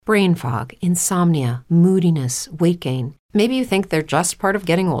Brain fog, insomnia, moodiness, weight gain. Maybe you think they're just part of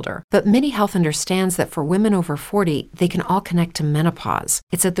getting older, but MIDI Health understands that for women over 40, they can all connect to menopause.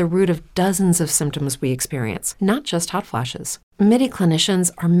 It's at the root of dozens of symptoms we experience, not just hot flashes. MIDI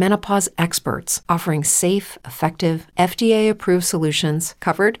clinicians are menopause experts, offering safe, effective, FDA-approved solutions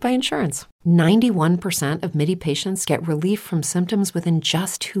covered by insurance. 91% of MIDI patients get relief from symptoms within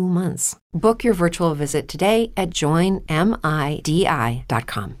just 2 months. Book your virtual visit today at joinmidi.com.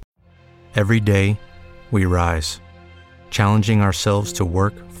 Every day, we rise, challenging ourselves to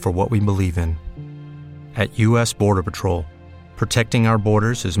work for what we believe in. At U.S. Border Patrol, protecting our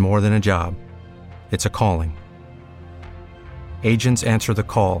borders is more than a job. It's a calling. Agents answer the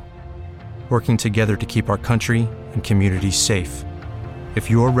call, working together to keep our country and communities safe. If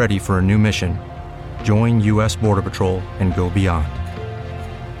you're ready for a new mission, join U.S. Border Patrol and go beyond.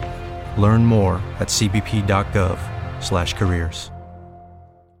 Learn more at cbp.gov/careers.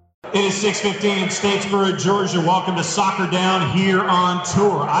 It is 6:15 in Statesboro, Georgia. Welcome to Soccer Down here on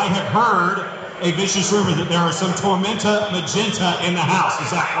tour. I have heard a vicious rumor that there are some Tormenta Magenta in the house.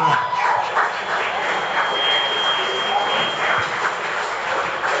 Is that correct?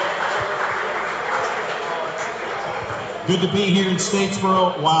 Good to be here in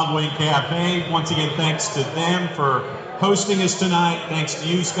Statesboro, Wild Wing Cafe. Once again, thanks to them for hosting us tonight. Thanks to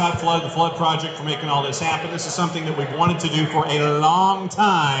you, Scott Flood, the Flood Project, for making all this happen. This is something that we've wanted to do for a long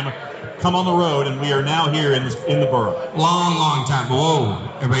time. Come on the road, and we are now here in the borough. Long time. Whoa.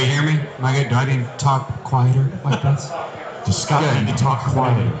 Everybody hear me? Am I good? Do I need to talk quieter like this? Just Scott need to talk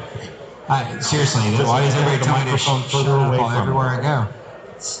quieter. Seriously, why does everybody tell me to shut up everywhere I go?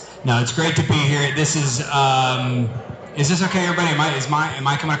 No, it's great to be here. This is this okay, everybody? Am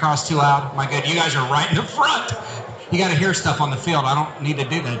I coming across too loud? Am I good? You guys are right in the front. You got to hear stuff on the field. I don't need to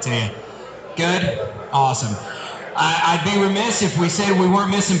do that to you. Good? Awesome. I'd be remiss if we said we weren't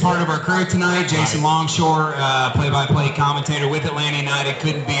missing part of our crew tonight. Jason Longshore, play-by-play commentator with Atlanta United,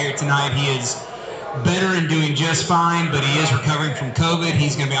 couldn't be here tonight. He is better and doing just fine, but he is recovering from COVID.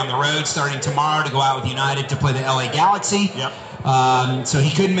 He's going to be on the road starting tomorrow to go out with United to play the LA Galaxy. Yep. So he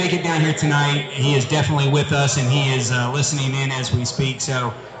couldn't make it down here tonight. He is definitely with us, and he is listening in as we speak.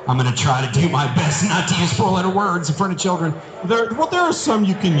 So I'm going to try to do my best not to use four-letter words in front of children. There are some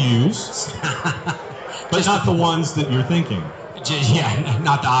you can use, but not the ones that you're thinking. Yeah,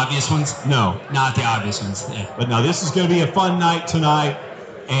 not the obvious ones. No. Not the obvious ones. Yeah. But no, this is going to be a fun night tonight,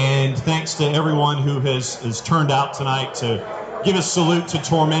 and thanks to everyone who has turned out tonight to give a salute to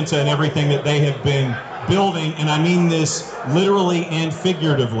Tormenta and everything that they have been building, and I mean this literally and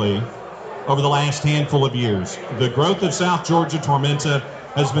figuratively, over the last handful of years. The growth of South Georgia Tormenta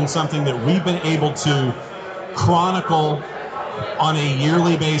has been something that we've been able to chronicle on a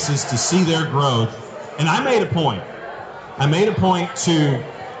yearly basis to see their growth. And I made a point to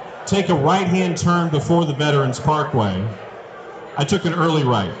take a right-hand turn before the Veterans Parkway. I took an early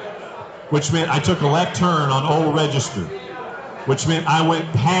right, which meant I took a left turn on Old Register, which meant I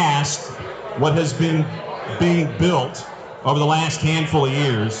went past what has been being built over the last handful of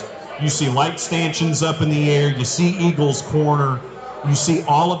years. You see light stanchions up in the air, you see Eagles Corner, you see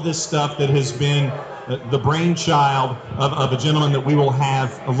all of this stuff that has been the brainchild of a gentleman that we will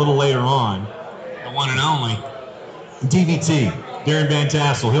have a little later on. The one and only. DVT, Darren Van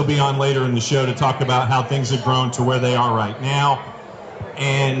Tassel. He'll be on later in the show to talk about how things have grown to where they are right now.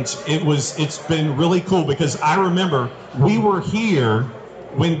 And it's been really cool because I remember we were here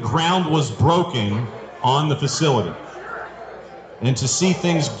when ground was broken on the facility. And to see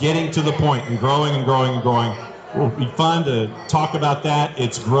things getting to the point and growing and growing and growing, it will be fun to talk about that,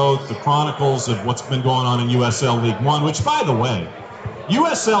 its growth, the chronicles of what's been going on in USL League One, which, by the way,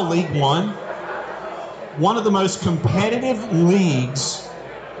 USL League one of the most competitive leagues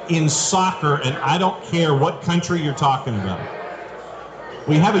in soccer, and I don't care what country you're talking about.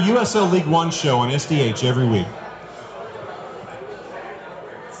 We have a USL League One show on SDH every week.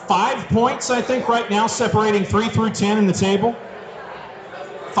 5 points, I think, right now, separating 3 through 10 in the table.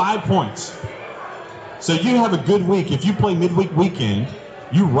 5 points. So you have a good week. If you play midweek weekend,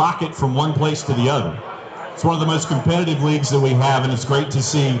 you rock it from one place to the other. It's one of the most competitive leagues that we have, and it's great to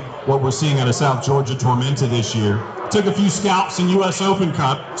see what we're seeing out of South Georgia Tormenta this year. Took a few scalps in U.S. Open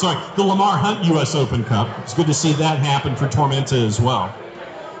Cup. The Lamar Hunt U.S. Open Cup. It's good to see that happen for Tormenta as well.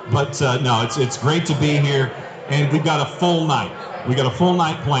 But no, it's great to be here, and we've got a full night. We got a full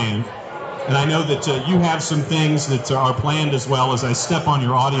night planned, and I know that you have some things that are planned as well as I step on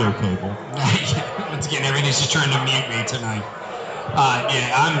your audio cable. Once again, everybody's just trying to mute me tonight.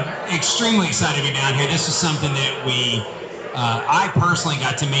 I'm extremely excited to be down here. This is something that I personally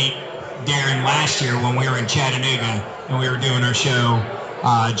got to meet Darren last year when we were in Chattanooga and we were doing our show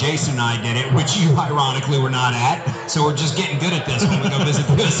Jason and I did it, which you ironically were not at. So we're just getting good at this when we go visit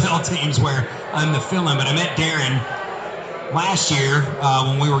the USL teams where I'm the fill-in. But I met Darren last year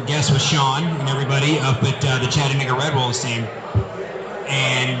when we were guests with Sean and everybody up at the Chattanooga Red Wolves team.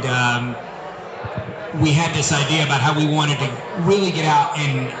 And we had this idea about how we wanted to really get out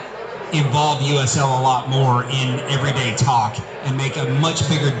and involve USL a lot more in everyday talk and make a much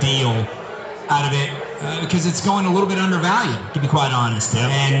bigger deal out of it because it's going a little bit undervalued, to be quite honest. Yep.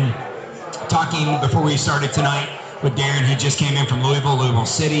 And talking before we started tonight with Darren, he just came in from Louisville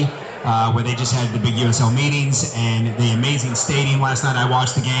City, where they just had the big USL meetings and the amazing stadium last night. I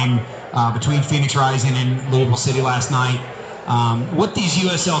watched the game between Phoenix Rising and Louisville City last night. What these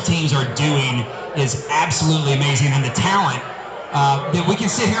USL teams are doing is absolutely amazing, and the talent that we can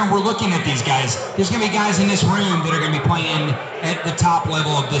sit here and we're looking at these guys. There's going to be guys in this room that are going to be playing at the top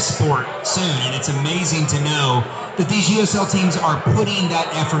level of this sport soon, and it's amazing to know that these USL teams are putting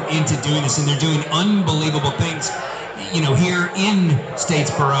that effort into doing this, and they're doing unbelievable things. You know, here in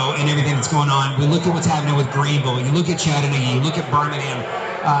Statesboro and everything that's going on, we look at what's happening with Greenville, you look at Chattanooga, you look at Birmingham.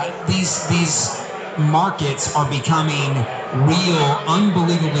 These markets are becoming real,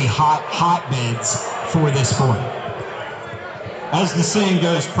 unbelievably hotbeds for this sport. As the saying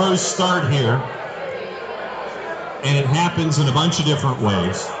goes, pros start here, and it happens in a bunch of different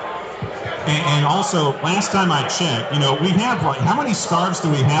ways. And also, last time I checked, you know, we have like, how many scarves do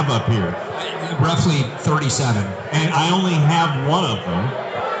we have up here? Roughly 37. And I only have one of them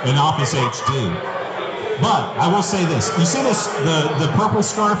in Office HD. But I will say this, you see this, the purple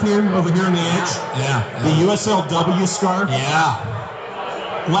scarf here, over here on the edge? Yeah. The USLW scarf? Yeah.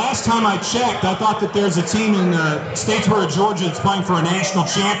 Last time I checked, I thought that there's a team in Statesboro, Georgia that's playing for a national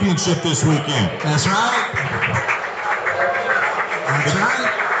championship this weekend. That's right. That's right.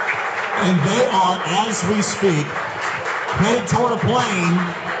 And they are, as we speak, headed toward a plane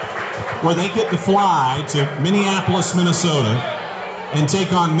where they get to fly to Minneapolis, Minnesota, and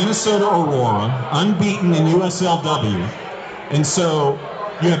take on Minnesota Aurora, unbeaten in USLW. And so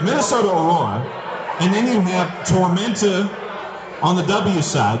you have Minnesota Aurora, and then you have Tormenta on the W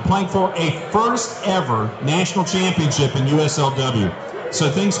side, playing for a first ever national championship in USLW. So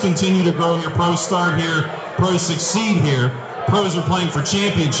things continue to grow here. Pros start here, pros succeed here. Pros are playing for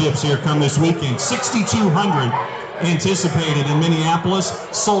championships here come this weekend. 6,200 anticipated in Minneapolis,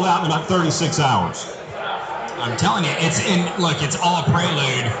 sold out in about 36 hours. I'm telling you, it's all a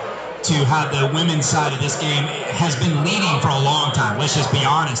prelude to how the women's side of this game has been leading for a long time. Let's just be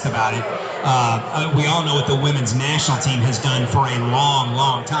honest about it. We all know what the women's national team has done for a long,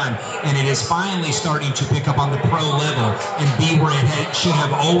 long time, and it is finally starting to pick up on the pro level and be where it should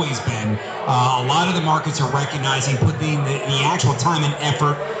have always been. A lot of the markets are recognizing, putting the actual time and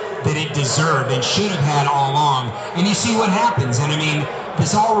effort that it deserved and should have had all along. And you see what happens. And I mean,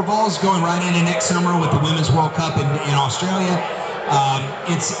 this all revolves going right into next summer with the Women's World Cup in Australia.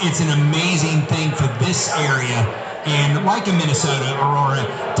 It's an amazing thing for this area, and like in Minnesota, Aurora,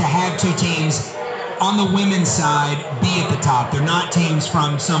 to have two teams on the women's side be at the top. They're not teams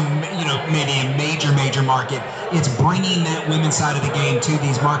from some, maybe a major market. It's bringing that women's side of the game to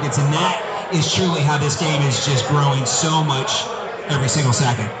these markets, and that is truly how this game is just growing so much every single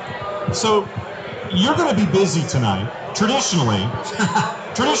second. So you're going to be busy tonight. Traditionally,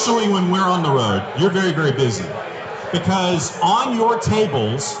 when we're on the road, you're very, very busy. Because on your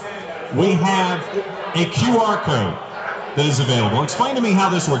tables, we have a QR code that is available. Explain to me how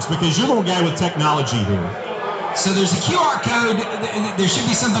this works, because you're the guy with technology here. So there's a QR code. There should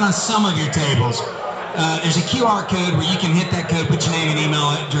be something on some of your tables. There's a QR code where you can hit that code, put your name and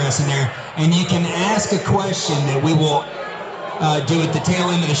email address in there, and you can ask a question that we will do at the tail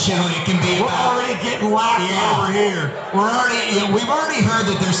end of the show. It can be We're already getting laughed over here. We've already heard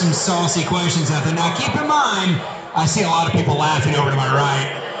that there's some saucy questions out there. Now keep in mind, I see a lot of people laughing over to my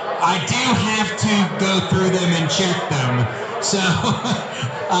right. I do have to go through them and check them. So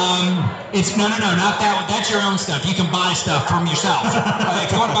it's no, not that one. That's your own stuff. You can buy stuff from yourself.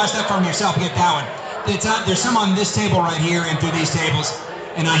 If you want to buy stuff from yourself, get that one. There's some on this table right here and through these tables,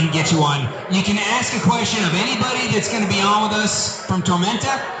 and I can get you one. You can ask a question of anybody that's going to be on with us from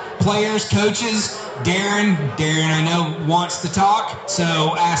Tormenta, players, coaches. Darren, I know, wants to talk,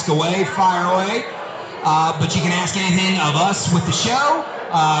 so ask away, fire away. But you can ask anything of us with the show,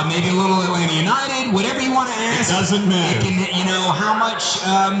 maybe a little Atlanta United, whatever you want to ask. It doesn't matter. It can, how much,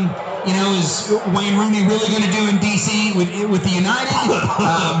 is Wayne Rooney really going to do in DC with the United?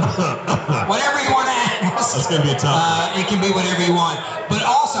 Whatever you want to ask. That's going to be a tough one. It can be whatever you want. But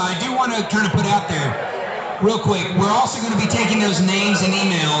also, I do want to kind of put out there, real quick, we're also going to be taking those names and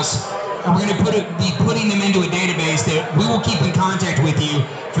emails and we're going to be putting them into a database that we will keep in contact with you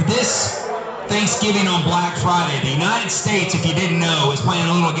for this Thanksgiving on Black Friday. The United States, if you didn't know, is playing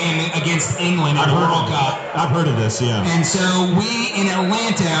a little game against England in the World Cup. I've heard of this, yeah. And so we in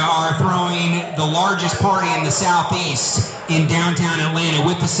Atlanta are throwing the largest party in the Southeast in downtown Atlanta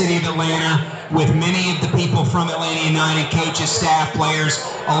with the city of Atlanta, with many of the people from Atlanta United, coaches, staff, players,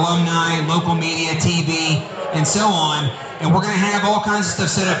 alumni, local media, TV, and so on. And we're going to have all kinds of stuff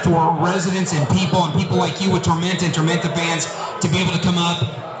set up for residents and people like you with Tormenta and Tormenta fans to be able to come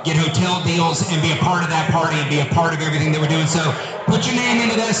up, get hotel deals, and be a part of that party and be a part of everything that we're doing. So put your name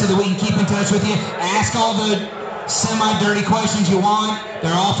into that so that we can keep in touch with you. Ask all the semi-dirty questions you want.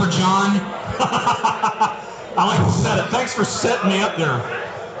 They're all for John. I like to set it. Thanks for setting me up there,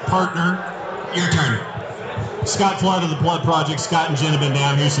 partner. Your turn. Scott Flood of the Blood Project. Scott and Jen have been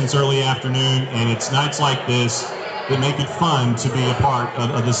down here since early afternoon, and it's nights like this that make it fun to be a part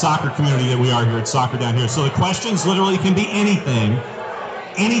of the soccer community that we are here at Soccer Down Here. So the questions literally can be anything,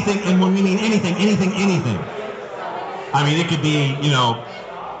 and when we mean anything. I mean, it could be,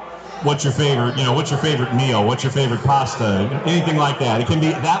 what's your favorite meal? What's your favorite pasta? Anything like that. It can be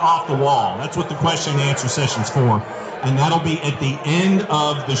that off the wall. That's what the question and answer session's for. And that'll be at the end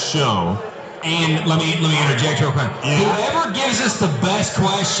of the show. And let me interject real quick. Yeah. Whoever gives us the best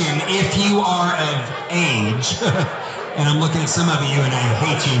question, if you are of age, and I'm looking at some of you and I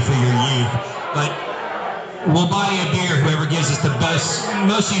hate you for your youth, but we'll buy you a beer. Whoever gives us the best,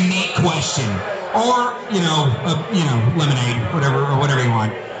 most unique question, or lemonade, whatever you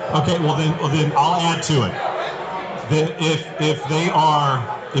want. Okay, well then I'll add to it. Then if they are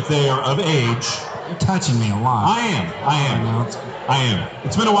of age. You're touching me a lot. I am.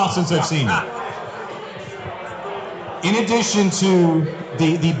 It's been a while since I've seen you. In addition to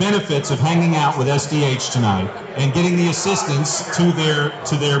the benefits of hanging out with SDH tonight and getting the assistance to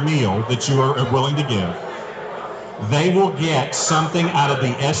their meal that you are willing to give, they will get something out of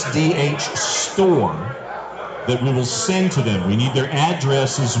the SDH store that we will send to them. We need their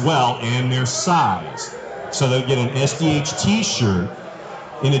address as well and their size. So they'll get an SDH t-shirt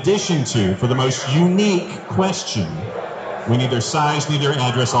in addition to, for the most unique question, we need their size, need their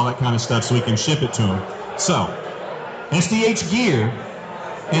address, all that kind of stuff so we can ship it to them. So, SDH gear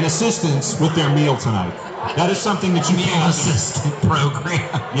and assistance with their meal tonight. That is something that you meal assistant program.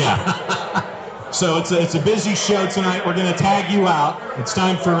 Yeah. So it's a busy show tonight. We're going to tag you out. It's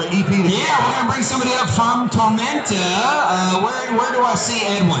time for EP to we're going to bring somebody up from Tormenta. Where do I see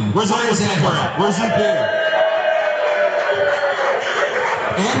Edwin? Where's Edwin at? Where's EP?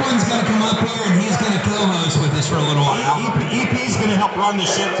 Edwin's going to come up here and he's going to co-host with us for a little while. EP's going to help run the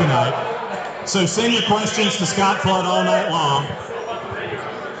ship tonight. So send your questions to Scott Flood all night long.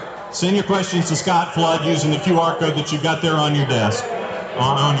 Send your questions to Scott Flood using the QR code that you've got there on your desk,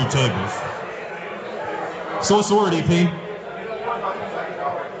 on your tables. So what's the word, EP?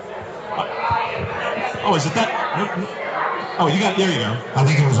 Oh, is it that? Oh, there you go. I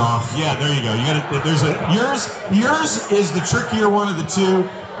think it was off. Yeah, there you go. Yours is the trickier one of the two,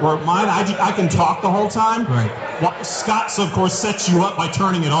 where mine, I can talk the whole time. Right. Well, Scott's, of course, sets you up by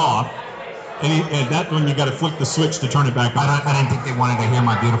turning it off. And that one, you got to flick the switch to turn it back on. I didn't think they wanted to hear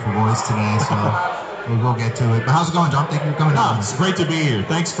my beautiful voice today, so we'll get to it. But how's it going, John? Thank you for coming down. It's great to be here.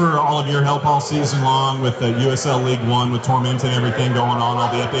 Thanks for all of your help all season long with the USL League One, with Tormenta and everything going on, all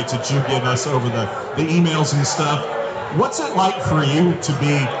the updates that you give us over the emails and stuff. What's it like for you to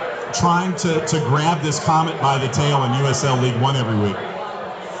be trying to grab this comet by the tail in USL League One every week?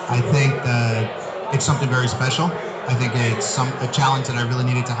 I think that it's something very special. I think it's a challenge that I really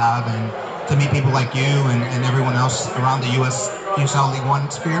needed to have, and to meet people like you and everyone else around the USL League One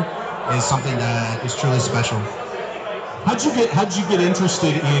sphere is something that is truly special. How'd you get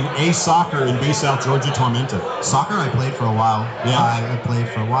interested in A, soccer, and B, South Georgia Tormenta? Soccer, I played for a while. Yeah. I played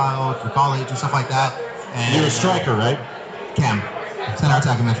for a while through college and stuff like that. And you're a striker, right? Cam, center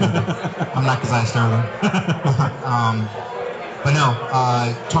attacking midfielder. I'm not Keziah Sterling. But no,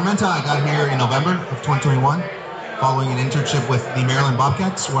 Tormenta, I got here in November of 2021, following an internship with the Maryland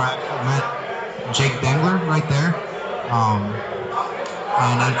Bobcats, where I met Jake Dangler right there.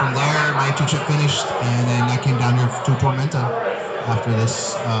 And then from there, my internship finished, and then I came down here to Tormenta after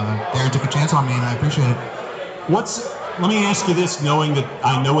this. Darren took a chance on me, and I appreciate it. Let me ask you this, knowing that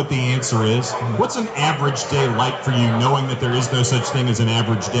I know what the answer is. What's an average day like for you, knowing that there is no such thing as an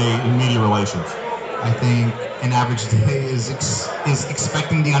average day in media relations? I think an average day is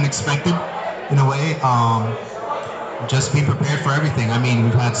expecting the unexpected, in a way. Just being prepared for everything. I mean,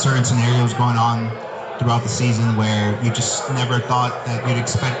 we've had certain scenarios going on throughout the season where you just never thought that you'd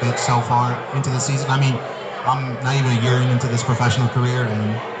expect it so far into the season. I mean, I'm not even a year into this professional career, and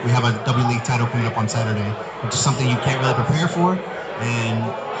we have a W League title coming up on Saturday, which is something you can't really prepare for, and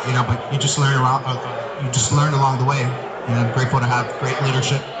but you just learn along the way. And I'm grateful to have great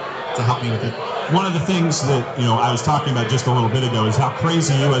leadership to help me with it. One of the things that I was talking about just a little bit ago is how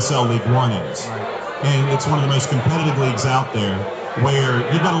crazy USL League One is, and it's one of the most competitive leagues out there, where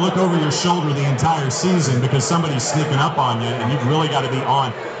you've got to look over your shoulder the entire season because somebody's sneaking up on you, and you've really got to be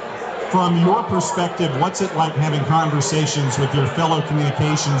on. From your perspective, what's it like having conversations with your fellow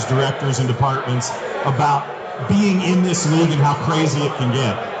communications directors and departments about being in this league and how crazy it can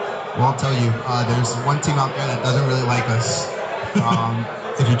get? Well, I'll tell you, there's one team out there that doesn't really like us.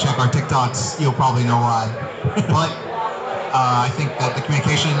 If you check our TikToks, you'll probably know why. But I think that the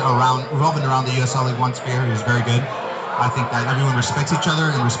communication revolving around the USL League One sphere is very good. I think that everyone respects each other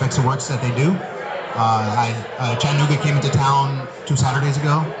and respects the works that they do. Chattanooga came into town 2 Saturdays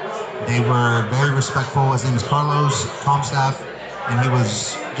ago. They were very respectful. His name is Carlos, comm staff, and he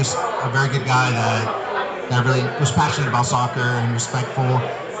was just a very good guy that really was passionate about soccer and respectful.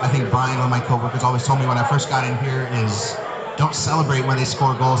 I think Brian, one of my coworkers, always told me when I first got in here is don't celebrate when they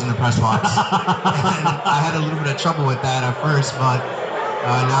score goals in the press box. And I had a little bit of trouble with that at first, but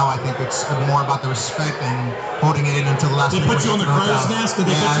now I think it's more about the respect and holding it in until the last. They put you on the crow's nest? Did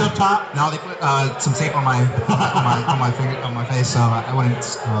they put you up top? No, they put some tape on my face, so I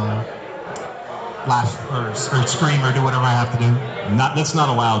wouldn't laugh or scream or do whatever I have to do. That's not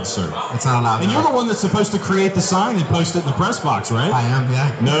allowed, sir. It's not allowed. And you're the one that's supposed to create the sign and post it in the press box, right? I am,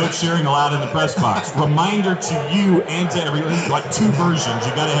 yeah. No cheering allowed in the press box. Reminder to you and to everyone, like 2 versions.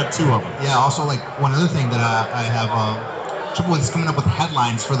 You got to have 2 of them. Yeah. Also, like one other thing that I have trouble with is coming up with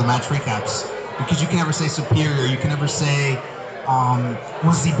headlines for the match recaps, because you can never say superior. You can never say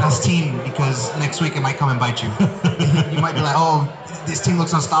what's the best team, because next week it might come and bite you. You might be like, oh, this team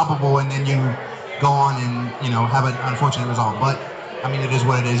looks unstoppable, and then you go on and have an unfortunate result. But I mean, it is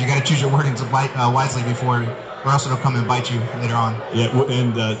what it is. You got to choose your wordings wisely before, or else it'll come and bite you later on. Yeah,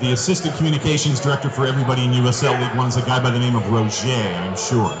 and the assistant communications director for everybody in USL League One is a guy by the name of Roger, I'm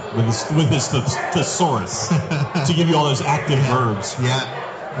sure, with his thesaurus to give you all those active verbs. Yeah.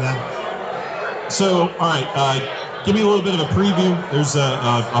 So, all right, give me a little bit of a preview. There's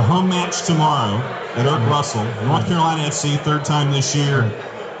a home match tomorrow at Irk Russell, North Carolina FC, 3rd time this year.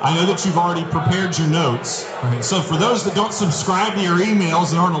 I know that you've already prepared your notes. So for those that don't subscribe to your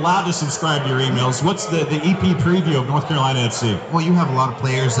emails and aren't allowed to subscribe to your emails, what's the EP preview of North Carolina FC? Well, you have a lot of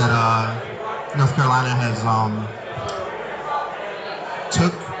players that North Carolina has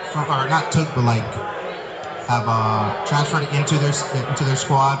have transferred into their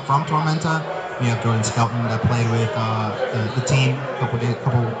squad from Tormenta. You have Jordan Skelton that played with the team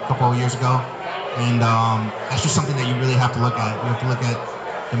a couple of years ago, and that's just something that you really have to look at. You have to look at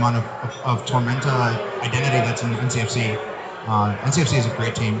the amount of Tormenta identity that's in NCFC. NCFC is a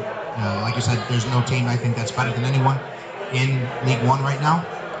great team. Like you said, there's no team I think that's better than anyone in League One right now.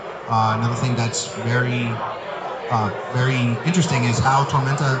 Another thing that's very interesting is how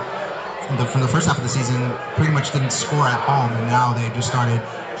Tormenta, from the first half of the season, pretty much didn't score at home, and now they just started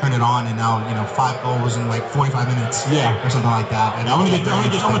turning it on, and now 5 goals in like 45 minutes, or something like that. And I'm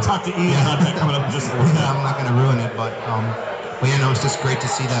gonna talk to Ian about that coming up in just a little bit. I'm not gonna ruin it, but yeah, it's just great to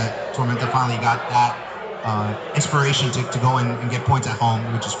see that Tormenta finally got that inspiration to go and get points at home,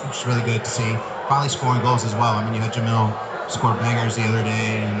 which is really good to see. Finally scoring goals as well. I mean, you had Jamil score bangers the other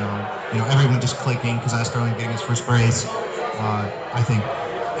day, and everyone just clicking because I started getting his first brace. I think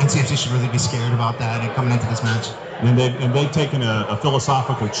NCFC should really be scared about that and coming into this match. And they've taken a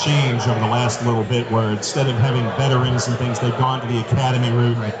philosophical change over the last little bit, where instead of having veterans and things, they've gone to the academy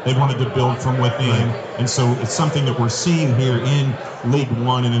route. Right. They wanted to build from within, and so it's something that we're seeing here in League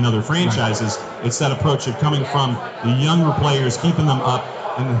One and in other franchises. Right. It's that approach of coming from the younger players, keeping them up,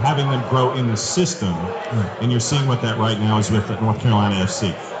 and having them grow in the system. Right. And you're seeing what that right now is with North Carolina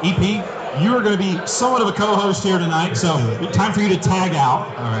FC. EP, you are going to be somewhat of a co-host here tonight, so time for you to tag out.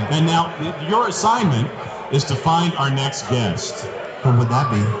 All right. And now your assignment is to find our next guest. Who would that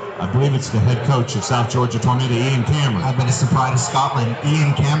be? I believe it's the head coach of South Georgia Tormenta, Ian Cameron. I bet it's the pride of Scotland.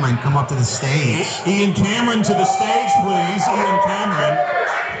 Ian Cameron, come up to the stage. Ian Cameron to the stage, please. Ian Cameron.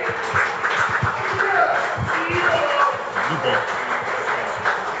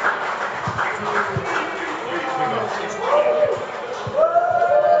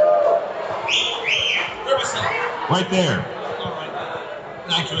 Right there.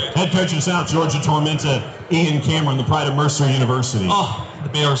 Head coach of South Georgia Tormenta, Ian Cameron, the pride of Mercer University. Oh, the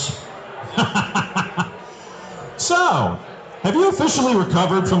Bears. So, have you officially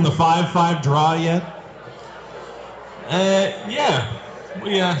recovered from the 5-5 draw yet? Yeah.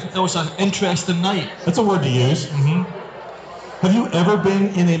 Yeah, it was an interesting night. That's a word to use. Mm-hmm. Have you ever been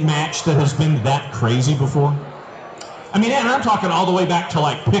in a match that has been that crazy before? I mean, and I'm talking all the way back to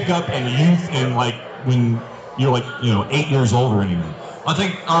like pickup and youth and like when you're like, 8 years old or anything. I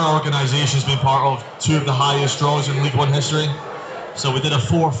think our organisation has been part of 2 of the highest draws in League One history. So we did a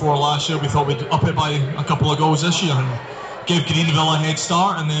 4-4 last year. We thought we'd up it by a couple of goals this year and give Greenville a head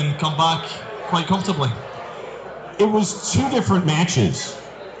start and then come back quite comfortably. It was 2 different matches.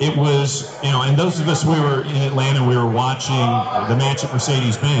 It was, and those of us, we were in Atlanta, we were watching the match at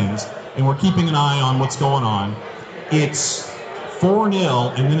Mercedes-Benz, and we're keeping an eye on what's going on. It's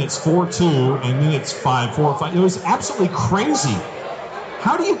 4-0, and then it's 4-2, and then it's 5-4. It was absolutely crazy.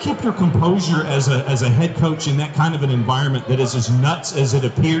 How do you keep your composure as a head coach in that kind of an environment that is as nuts as it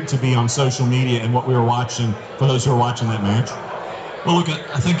appeared to be on social media and what we were watching, for those who are watching that match? Well, look,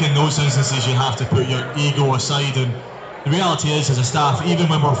 I think in those instances you have to put your ego aside, and the reality is, as a staff, even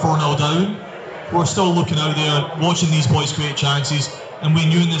when we're 4-0 down, we're still looking out there, watching these boys create chances, and we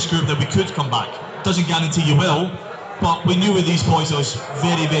knew in this group that we could come back. Doesn't guarantee you will, but we knew with these boys it was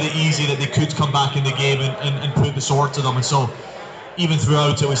very, very easy that they could come back in the game and put the sword to them, and so even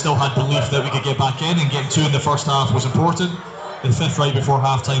throughout it, we still had belief that we could get back in, and getting 2 in the first half was important. The 5th right before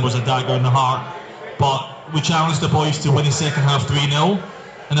half-time was a dagger in the heart, but we challenged the boys to win the second half 3-0,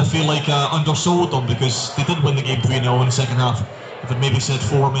 and I feel like undersold them because they did win the game 3-0 in the second half. If it maybe said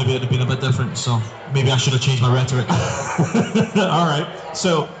 4, maybe it'd have been a bit different, so maybe I should have changed my rhetoric. All right,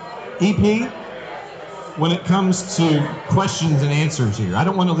 so EP, when it comes to questions and answers here, I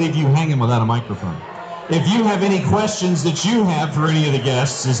don't want to leave you hanging without a microphone. If you have any questions that you have for any of the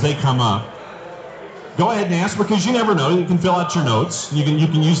guests as they come up, go ahead and ask, because you never know. You can fill out your notes. You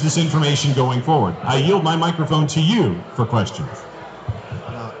can use this information going forward. I yield my microphone to you for questions.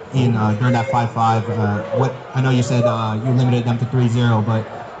 Ian, during that 5-5, what I know you said you limited them to 3-0, but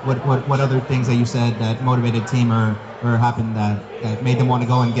what other things that you said that motivated the team or happened that made them want to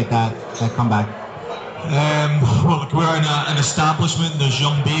go and get that comeback? Well, look, we're in an establishment. There's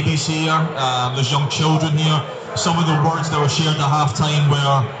young babies here. There's young children here. Some of the words that were shared at halftime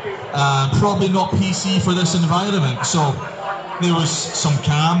were probably not PC for this environment. So there was some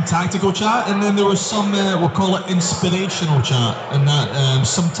calm, tactical chat, and then there was some, we'll call it inspirational chat. And that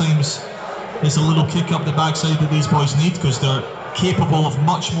sometimes it's a little kick up the backside that these boys need, because they're capable of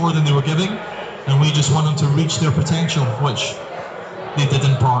much more than they were giving, and we just want them to reach their potential, which they did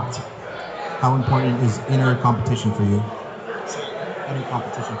in part. How important is inner competition for you? Inner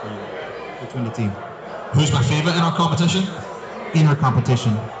competition for you between the team. Who's my favourite in our competition? Inner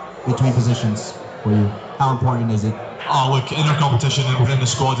competition between positions for you. How important is it? Oh, look, inner competition within the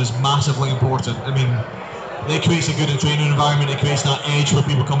squad is massively important. I mean, it creates a good training environment. It creates that edge where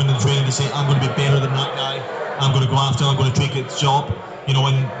people come into the training to say, I'm going to be better than that guy. I'm going to go after him. I'm going to take his job. You know,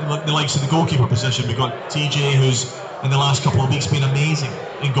 and the likes of the goalkeeper position, we've got TJ, who's in the last couple of weeks been amazing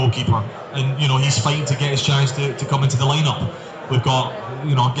in goalkeeper, and he's fighting to get his chance to come into the lineup. We've got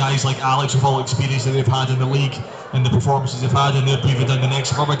guys like Alex with all the experience that they've had in the league and the performances they've had, and they're breathing down the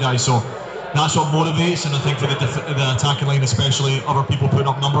necks of other guys. So that's what motivates, and I think for the attacking line especially, other people putting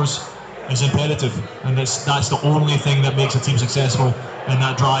up numbers is imperative, and that's the only thing that makes a team successful in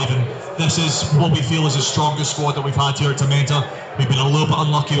that drive. And this is what we feel is the strongest squad that we've had here at Tormenta. We've been a little bit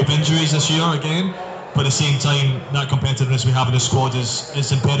unlucky with injuries this year again, but at the same time, that competitiveness we have in the squad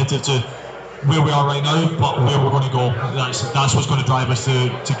is imperative to where we are right now, but where we're going to go. That's what's going to drive us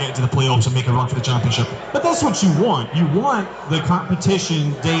to get to the playoffs and make a run for the championship. But that's what you want. You want the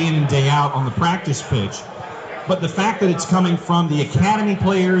competition day in and day out on the practice pitch. But the fact that it's coming from the academy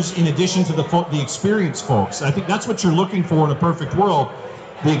players in addition to the experienced folks, I think that's what you're looking for in a perfect world.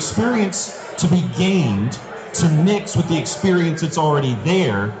 The experience to be gained to mix with the experience that's already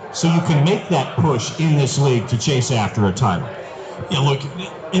there, so you can make that push in this league to chase after a title. Yeah, look,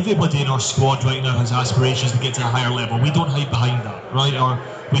 everybody in our squad right now has aspirations to get to a higher level. We don't hide behind that, right? Or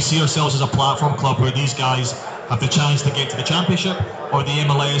we see ourselves as a platform club where these guys have the chance to get to the championship or the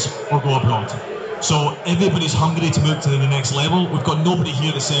MLS or go abroad. So everybody's hungry to move to the next level. We've got nobody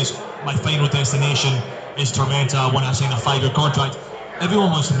here that says, my final destination is Tormenta when I sign a 5-year contract.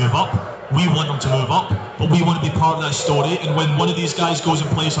 Everyone wants to move up. We want them to move up, but we want to be part of that story. And when one of these guys goes and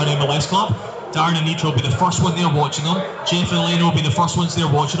plays for an MLS club, Darren and Nitra will be the first one there watching them. Jeff and Leno will be the first ones there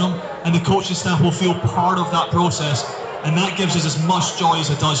watching them. And the coaching staff will feel part of that process. And that gives us as much joy as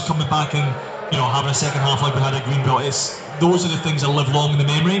it does coming back and having a second half like we had at Greenville. Those are the things that live long in the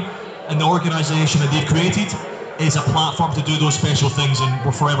memory. And the organisation that they've created is a platform to do those special things, and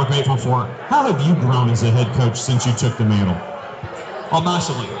we're forever grateful for it. How have you grown as a head coach since you took the mantle? Oh,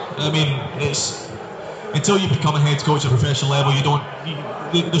 massively. I mean, until you become a head coach at a professional level,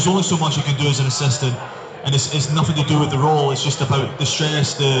 there's only so much you can do as an assistant, and it's nothing to do with the role. It's just about the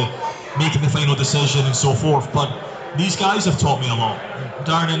stress, the making the final decision and so forth. But these guys have taught me a lot.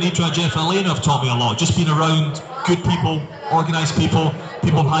 Darren Anitra, Jeff and Elena have taught me a lot. Just being around good people, organised people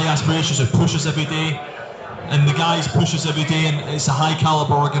with high aspirations who push us every day. And the guys push us every day, and it's a high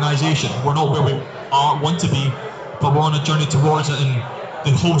caliber organisation. We're not where we want to be, but we're on a journey towards it, and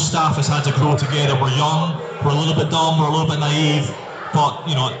the whole staff has had to grow together. We're young, we're a little bit dumb, we're a little bit naive, but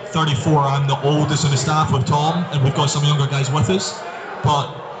at 34 I'm the oldest in the staff with Tom, and we've got some younger guys with us.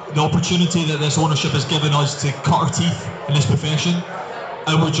 But the opportunity that this ownership has given us to cut our teeth in this profession,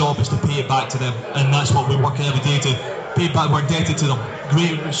 our job is to pay it back to them, and that's what we work every day to pay it back. We're indebted to them.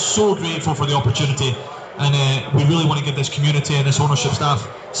 We're so grateful for the opportunity, and we really want to give this community and this ownership staff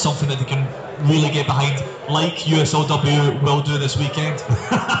something that they can really get behind, like USLW will do this weekend.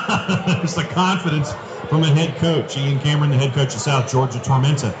 It's the confidence from a head coach, Ian Cameron, the head coach of South Georgia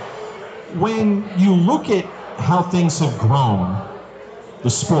Tormenta. When you look at how things have grown, the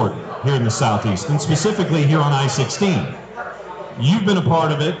sport here in the Southeast, and specifically here on I-16, you've been a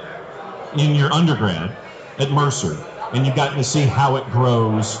part of it in your undergrad at Mercer, and you've gotten to see how it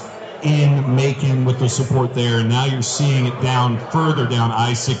grows in Macon with the support there, and now you're seeing it further down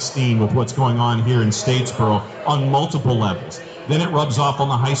I-16 with what's going on here in Statesboro on multiple levels. Then it rubs off on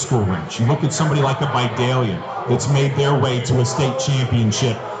the high school ranks. You look at somebody like a Vidalia that's made their way to a state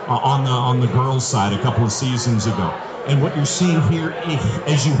championship on the girls' side a couple of seasons ago. And what you're seeing here,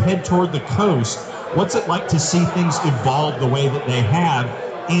 as you head toward the coast, what's it like to see things evolve the way that they have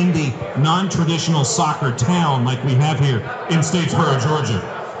in the non-traditional soccer town like we have here in Statesboro, Georgia?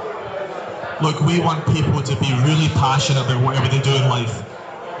 Look, we want people to be really passionate about whatever they do in life.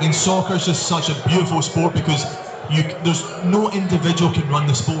 And soccer is just such a beautiful sport because there's no individual can run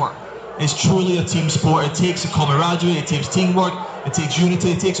the sport. It's truly a team sport. It takes a camaraderie, it takes teamwork, it takes unity,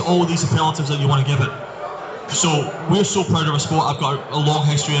 it takes all these superlatives that you want to give it. So we're so proud of our sport. I've got a long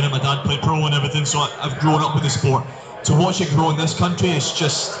history in it. My dad played pro and everything, so I've grown up with the sport. To watch it grow in this country is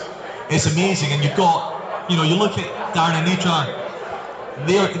it's amazing. And you've got, you look at Darren and Anitra,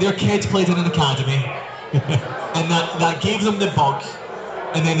 their kids played in an academy, and that gave them the bug.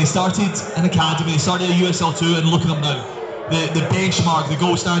 And then they started an academy, they started a USL2, and look at them now. The benchmark, the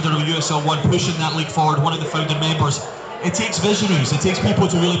gold standard of USL1, pushing that league forward, one of the founding members. It takes visionaries, it takes people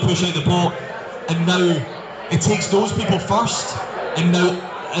to really push out the ball, and now it takes those people first, and now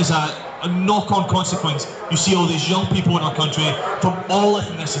as a knock-on consequence, you see all these young people in our country from all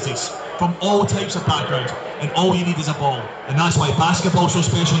ethnicities, from all types of backgrounds, and all you need is a ball. And that's why basketball is so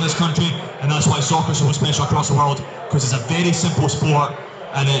special in this country, and that's why soccer is so special across the world, because it's a very simple sport,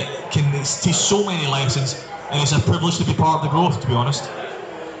 and it can teach so many lessons, and it's a privilege to be part of the growth, to be honest.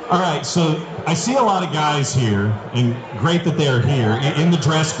 All right, so I see a lot of guys here, and great that they're here, in the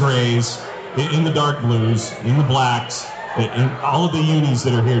dress grays, in the dark blues, in the blacks, in all of the unis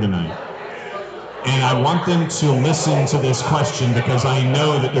that are here tonight. And I want them to listen to this question because I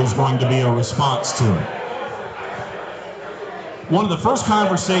know that there's going to be a response to it. One of the first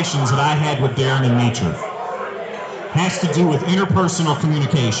conversations that I had with Darren and Anitra has to do with interpersonal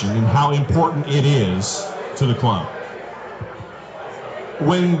communication and how important it is to the club.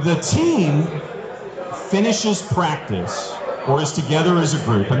 When the team finishes practice or is together as a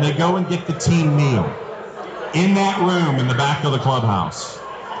group and they go and get the team meal in that room in the back of the clubhouse,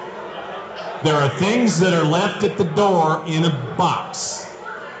 there are things that are left at the door in a box.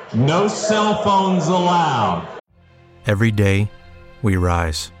 No cell phones allowed. Every day, we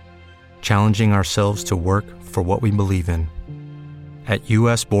rise, challenging ourselves to work for what we believe in. At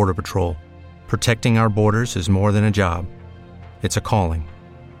U.S. Border Patrol, protecting our borders is more than a job. It's a calling.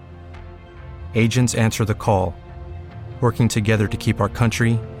 Agents answer the call, working together to keep our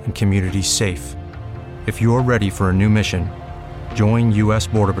country and communities safe. If you're ready for a new mission, join U.S.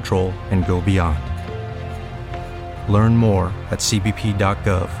 Border Patrol and go beyond. Learn more at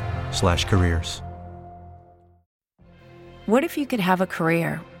cbp.gov/careers. What if you could have a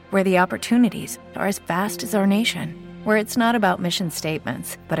career where the opportunities are as vast as our nation, where it's not about mission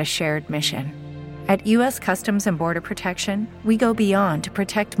statements, but a shared mission? At U.S. Customs and Border Protection, we go beyond to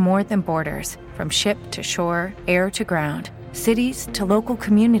protect more than borders. From ship to shore, air to ground, cities to local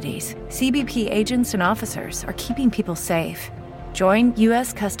communities, CBP agents and officers are keeping people safe. Join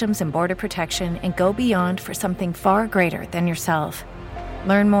U.S. Customs and Border Protection and go beyond for something far greater than yourself.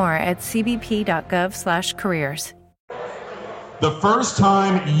 Learn more at cbp.gov/careers. The first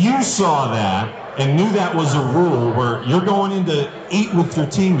time you saw that and knew that was a rule where you're going in to eat with your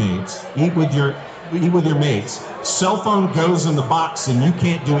teammates, eat with your eat with your mates. Cell phone goes in the box and you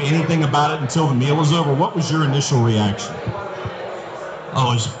can't do anything about it until the meal is over. What was your initial reaction?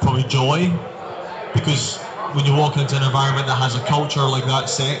 Oh, it's probably joy, because when you walk into an environment that has a culture like that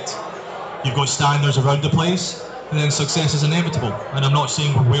set, you've got standards around the place, and then success is inevitable. And I'm not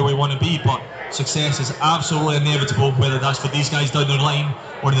saying where we want to be, but success is absolutely inevitable, whether that's for these guys down the line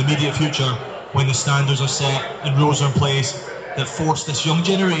or in the immediate future, when the standards are set and rules are in place that force this young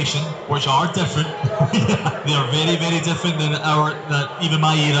generation, which are different, they are very, very different than even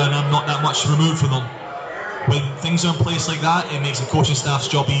my era, and I'm not that much removed from them. When things are in place like that, it makes the coaching staff's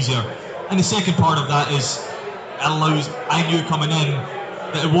job easier. And the second part of that is, I knew coming in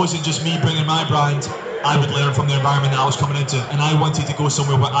that it wasn't just me bringing my brand. I would learn from the environment that I was coming into, and I wanted to go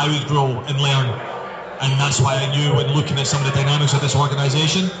somewhere where I would grow and learn. And that's why I knew, when looking at some of the dynamics of this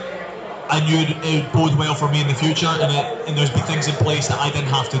organisation, I knew it would bode well for me in the future, and there's be things in place that I didn't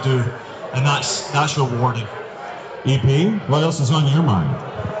have to do, and that's rewarding. EP, what else is on your mind?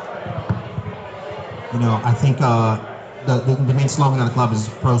 You know, I think the main slogan of the club is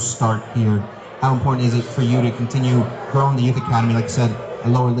 "Pros Start Here." How important is it for you to continue growing the youth academy? Like I said,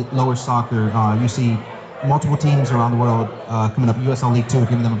 lower soccer. You see multiple teams around the world coming up. USL League 2,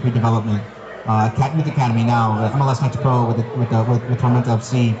 giving them a pre-development. Youth academy now. MLS Next Pro with Tormenta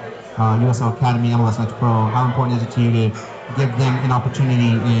FC. USL Academy, MLS Next Pro. How important is it to you to give them an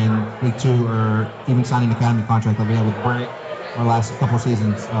opportunity in League 2, or even signing an academy contract like we had with Brett our last couple of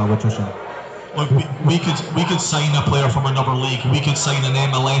seasons with Tristan? Look, we could sign a player from another league. We could sign an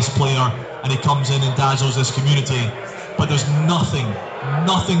MLS player, and he comes in and dazzles this community. But there's nothing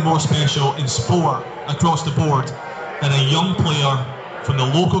more special in sport across the board than a young player from the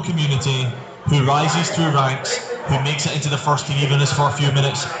local community who rises through ranks, who makes it into the first team even for a few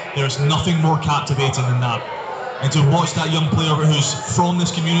minutes. There's nothing more captivating than that. And to watch that young player who's from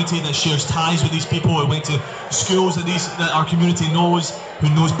this community, that shares ties with these people, who went to schools that our community knows, who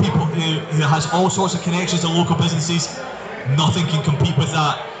knows people, who has all sorts of connections to local businesses, nothing can compete with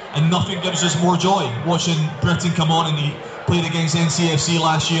that. And nothing gives us more joy. Watching Britton come on, and he played against NCFC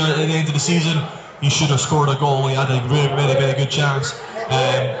last year at the end of the season. He should have scored a goal. He had a very, very, very good chance.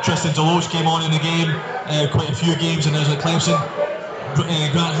 Tristan Deloche came on in the game, quite a few games, and there's like Clemson,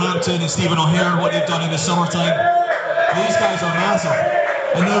 Grant Hampton and Stephen O'Hare, what they've done in the summertime. These guys are massive.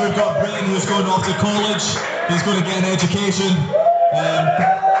 And now we've got Britton, who's going off to college. He's going to get an education,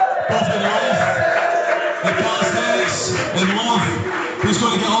 both in life, in calisthenics, in love. He's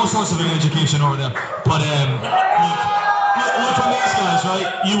going to get all sorts of an education over there. But look from these guys,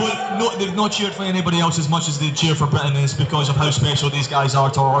 right? They've not cheered for anybody else as much as they cheer for Britton, and it's because of how special these guys are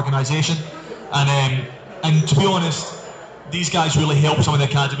to our organisation. And to be honest, these guys really help some of the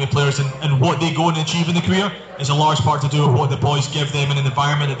academy players, and what they go and achieve in the career is a large part to do with what the boys give them and an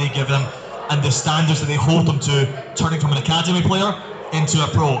environment that they give them, and the standards that they hold them to, turning from an academy player into a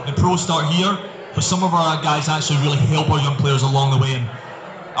pro. And pros start here, but some of our guys actually really help our young players along the way. And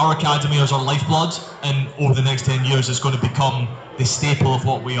our academy is our lifeblood, and over the next 10 years it's going to become the staple of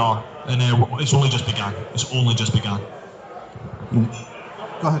what we are. And it's only just begun. It's only just begun.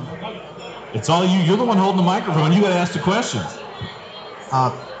 Go ahead. It's all you. You're the one holding the microphone. You got to ask the questions.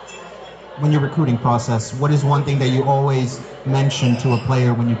 When your recruiting process, what is one thing that you always mention to a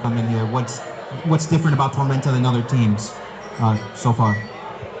player when you come in here? What's different about Tormenta than other teams so far?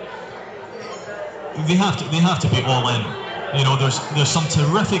 They have to be all in. You know, there's some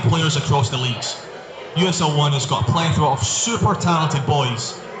terrific players across the leagues. USL 1 has got a plethora of super talented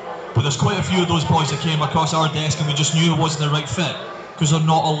boys, but there's quite a few of those boys that came across our desk and we just knew it wasn't the right fit because they're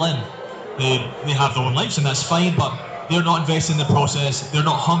not all in. They have their own lives, and that's fine, but they're not invested in the process. They're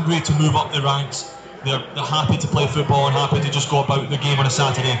not hungry to move up the ranks. They're happy to play football and happy to just go about their game on a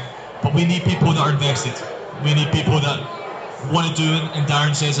Saturday. But we need people that are invested. We need people that want to do it, and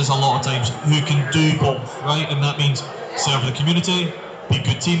Darren says this a lot of times, who can do both, right? And that means serve the community, be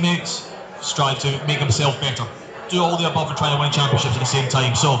good teammates, strive to make themselves better. Do all the above and try to win championships at the same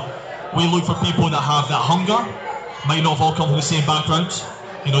time. So we look for people that have that hunger, might not have all come from the same backgrounds.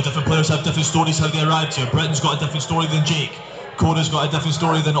 You know, different players have different stories how they arrived here. Britton's got a different story than Jake. Coda's got a different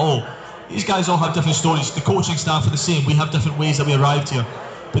story than O. These guys all have different stories. The coaching staff are the same. We have different ways that we arrived here.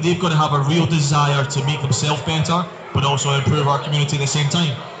 But they've got to have a real desire to make themselves better, but also improve our community at the same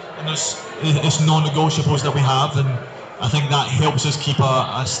time. And it's non-negotiables that we have, and I think that helps us keep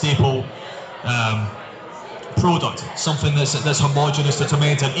a staple product, something that's homogenous to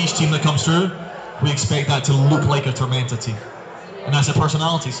Tormenta. And each team that comes through, we expect that to look like a Tormenta team. And that's the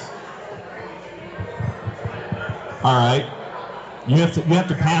personalities. All right, you have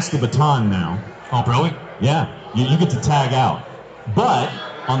to pass the baton now. Oh, brilliant! Yeah, you get to tag out, but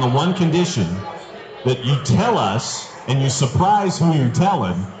on the one condition that you tell us and you surprise who you're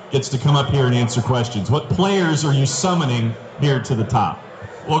telling gets to come up here and answer questions. What players are you summoning here to the top?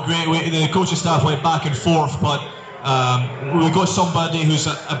 Well, great. The coaching staff went back and forth, but we got somebody who's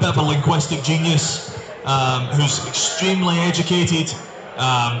a bit of a linguistic genius, who's extremely educated,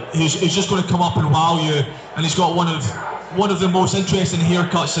 who's just going to come up and wow you, and he's got one of the most interesting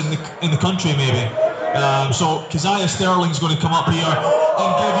haircuts in the country, maybe. So Keziah Sterling's going to come up here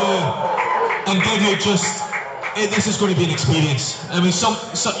and give you just. This is going to be an experience. I mean,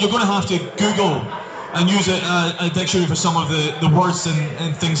 you're going to have to Google and use a dictionary for some of the words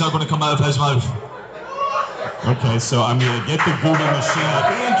and things that are going to come out of his mouth. Okay, so I'm going to get the Google machine up.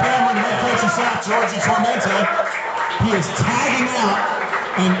 Ian Cameron, head coach of South Georgia Tormenta, he is tagging out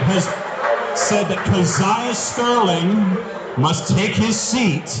and has said that Keziah Sterling must take his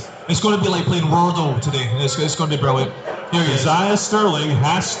seat. It's going to be like playing Wordle today. It's going to be brilliant. Here Keziah Sterling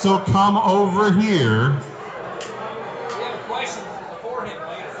has to come over here.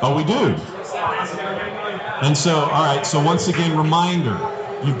 Oh, we do. And so, all right, so once again, reminder,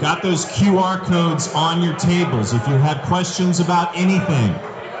 you've got those QR codes on your tables. If you have questions about anything,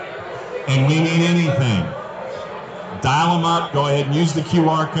 and we mean anything, dial them up, go ahead and use the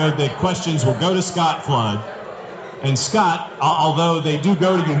QR code. The questions will go to Scott Flood. And Scott, although they do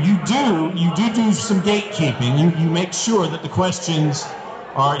go to you, you do some gatekeeping. You make sure that the questions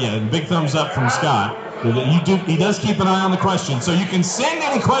are, big thumbs up from Scott. He does keep an eye on the questions, so you can send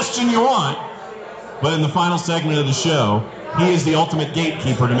any question you want, but in the final segment of the show, he is the ultimate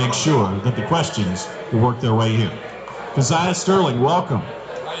gatekeeper to make sure that the questions will work their way here. Keziah Sterling, welcome.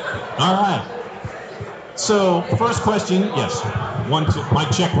 All right. So, first question, yes. 1, 2,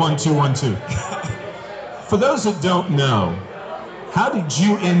 mic check 1, 2, 1, 2. For those that don't know, how did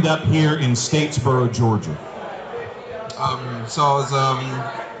you end up here in Statesboro, Georgia? So I was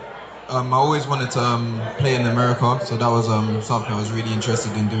I always wanted to play in America, so that was something I was really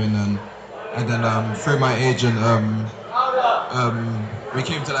interested in doing, and then through my agent, we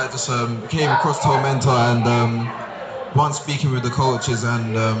came to that, just came across Tormenta, and once speaking with the coaches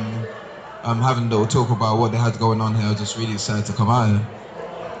and having a little talk about what they had going on here, I was just really excited to come out here.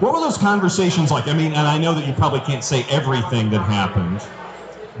 What were those conversations like? I mean, and I know that you probably can't say everything that happened,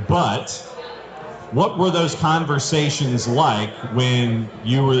 but what were those conversations like when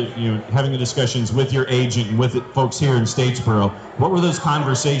you were having the discussions with your agent and with folks here in Statesboro? What were those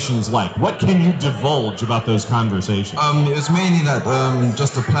conversations like? What can you divulge about those conversations? It was mainly that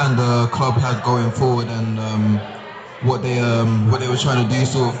just the plan the club had going forward and what they were trying to do,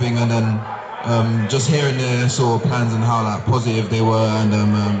 sort of thing, and then just hearing their sort of plans and how positive they were, and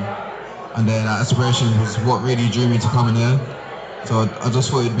their aspirations was what really drew me to coming here. So I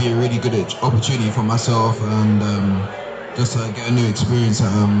just thought it'd be a really good opportunity for myself and just to get a new experience at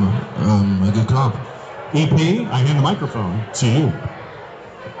a good club. EP, I hand the microphone to you.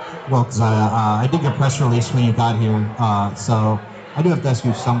 Well, Keziah, I did your press release when you got here, so I do have to ask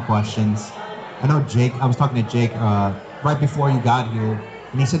you some questions. I know Jake, I was talking to Jake right before you got here,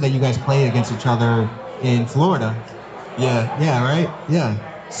 and he said that you guys played against each other in Florida. Yeah. Yeah, right? Yeah.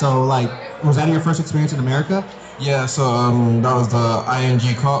 So, was that your first experience in America? Yeah, so that was the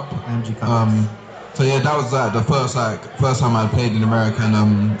ING Cup. ING Cup. So yeah, that was the first time I played in America, and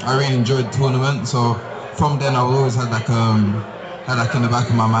I really enjoyed the tournament. So from then, I always had in the back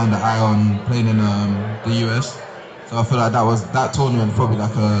of my mind that I playing in the US. So I feel like that tournament probably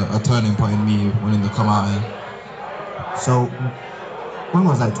a turning point in me wanting to come out here. So when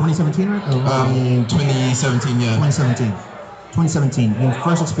was that? 2017, right? 2017, yeah. 2017. Your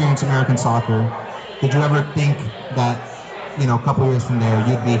first experience American soccer. Did you ever think that, a couple years from there,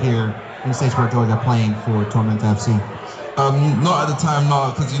 you'd be here in Statesboro, Georgia, playing for Tormenta FC? Not at the time, no,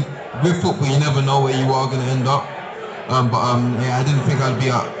 because with football, you never know where you are going to end up. I didn't think I'd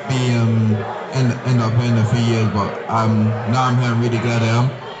end up here in a few years, but now I'm here. I'm really glad I am.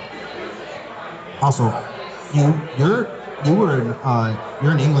 Also, you're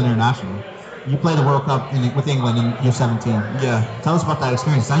an England international. You played the World Cup with England in year 17. Yeah. Tell us about that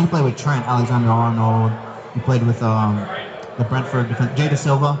experience. Now you played with Trent Alexander-Arnold. You played with the Brentford defense, Jay Da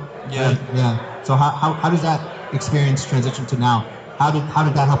Silva. Yeah. Yeah. So how does that experience transition to now? How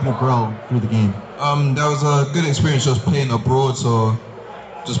did that help you grow through the game? That was a good experience just playing abroad. So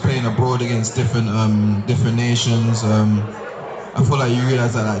just playing abroad against different nations. I feel like you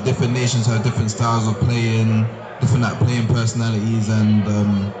realize that different nations have different styles of playing, different playing personalities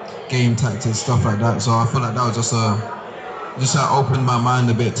and game tactics, stuff like that. So I feel like that was just opened my mind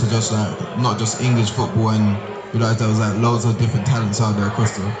a bit to just not just English football, and realize there was loads of different talents out there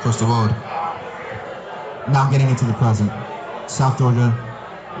across the world. Now getting into the present, South Georgia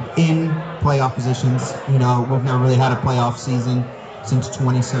in playoff positions. You know, we've never really had a playoff season since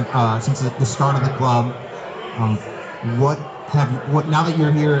the start of the club. Now that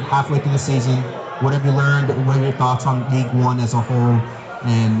you're here halfway through the season, what have you learned? What are your thoughts on League One as a whole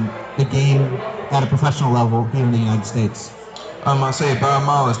and the game at a professional level here in the United States? I'd say by a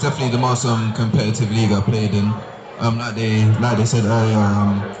mile, it's definitely the most competitive league I played in. Like they said earlier,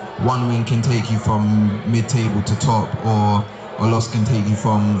 one win can take you from mid-table to top, or a loss can take you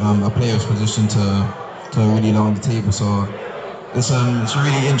from a player's position to really low on the table. So it's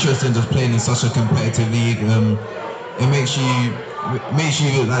really interesting just playing in such a competitive league. It makes you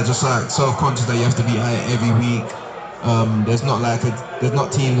like just like self-conscious that you have to be at it every week. There's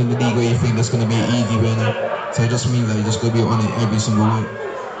not teams in the league where you think there's going to be an easy win. So it just means that you just got to be on it every single week.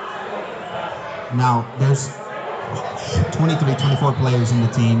 Now there's 23, 24 players in the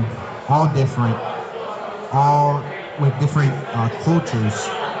team, all different, all with different cultures.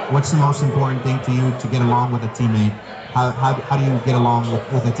 What's the most important thing to you to get along with a teammate? How do you get along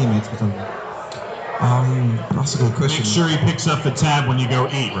with a teammate specifically? That's a good question. Make sure he picks up the tab when you go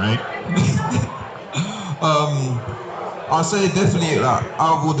eat, right? I'll say definitely, like,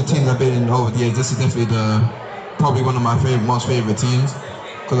 out of all the teams I've been in over the years, this is definitely probably one of my most favorite teams,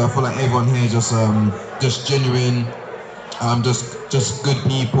 because I feel like everyone here is just genuine, just good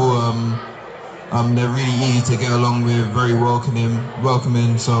people. They're really easy to get along with, very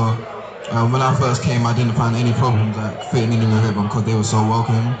welcoming. So when I first came, I didn't find any problems like fitting in with everyone because they were so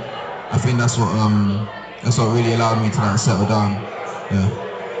welcoming. I think that's what really allowed me to like settle down. Yeah.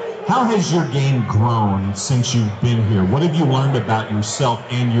 How has your game grown since you've been here? What have you learned about yourself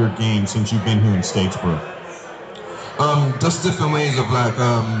and your game since you've been here in Statesboro? Just different ways of like,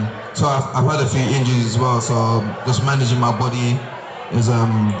 so I've had a few injuries as well, so just managing my body is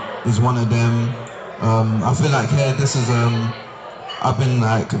one of them. I feel like here, this is, I've been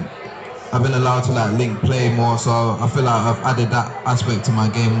allowed to like link play more, so I feel like I've added that aspect to my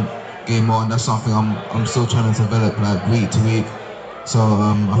game more, and that's something I'm still trying to develop like week to week. So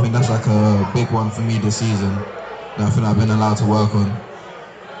I think that's like a big one for me this season that I feel like I've been allowed to work on.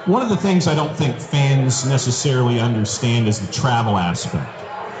 One of the things I don't think fans necessarily understand is the travel aspect.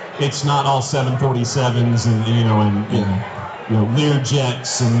 It's not all 747s and Lear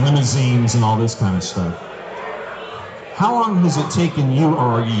jets and limousines and all this kind of stuff. How long has it taken you,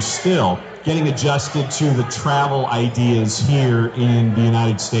 or are you still getting adjusted to the travel ideas here in the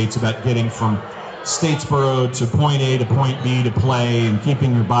United States about getting from Statesboro to point A to point B to play and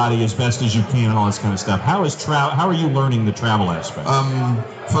keeping your body as best as you can and all this kind of stuff? How are you learning the travel aspect?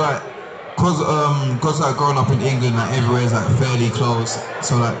 Cause like growing up in England, like everywhere is like fairly close.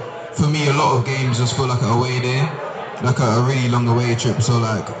 So like for me, a lot of games just feel like an away day, like a really long away trip. So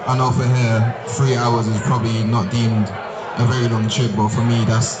like I know for here, 3 hours is probably not deemed a very long trip, but for me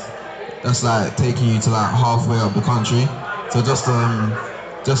that's like taking you to like halfway up the country. So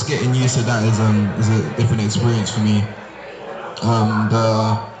just getting used to that is a different experience for me. A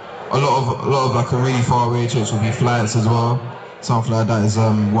lot of like a really far away trips will be flights as well. Something like that is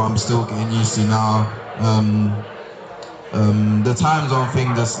what I'm still getting used to now. The time zone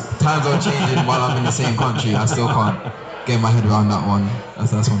changing while I'm in the same country. I still can't get my head around that one.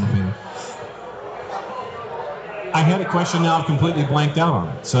 That's one thing. I had a question, now I've completely blanked out on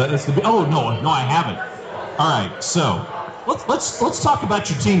it. So that's no, I haven't. All right, so let's talk about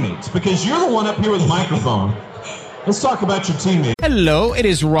your teammates, because you're the one up here with the microphone. Let's talk about your teammates. Hello, it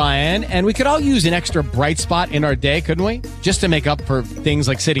is Ryan, and we could all use an extra bright spot in our day, couldn't we? Just to make up for things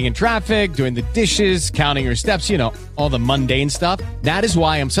like sitting in traffic, doing the dishes, counting your steps, all the mundane stuff. That is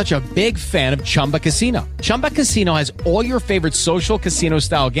why I'm such a big fan of Chumba Casino. Chumba Casino has all your favorite social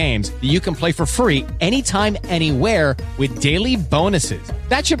casino-style games that you can play for free anytime, anywhere with daily bonuses.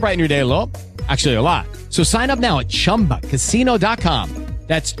 That should brighten your day a little. Actually, a lot. So sign up now at ChumbaCasino.com.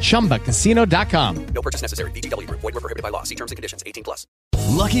 That's ChumbaCasino.com. No purchase necessary. VGW Group. Void where prohibited by law. See terms and conditions. 18+.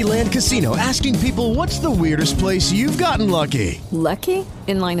 Lucky Land Casino, asking people, what's the weirdest place you've gotten lucky? Lucky?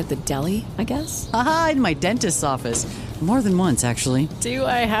 In line at the deli, I guess? Aha, in my dentist's office. More than once, actually. Do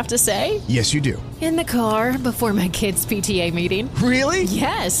I have to say? Yes, you do. In the car before my kids' PTA meeting. Really?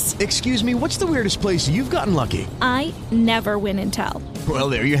 Yes. Excuse me, what's the weirdest place you've gotten lucky? I never win and tell. Well,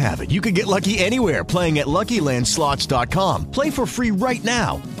 there you have it. You can get lucky anywhere, playing at LuckyLandSlots.com. Play for free right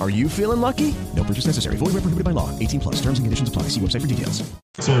now. Are you feeling lucky? No purchase necessary. Void where prohibited by law. 18+. Terms and conditions apply. See website for details.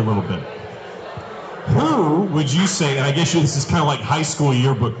 Say a little bit. Who would you say, and I guess this is kind of like high school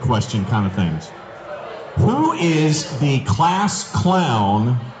yearbook question kind of things. Who is the class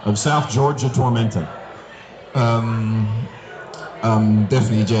clown of South Georgia Tormenta?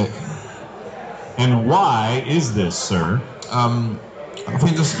 Definitely Jack. And why is this, sir? I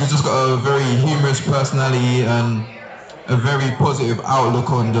think you just got a very humorous personality and a very positive outlook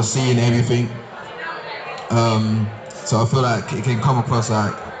on just seeing everything. So I feel like it can come across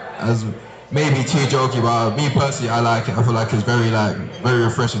like as maybe too jokey, but me personally, I like it. I feel like it's very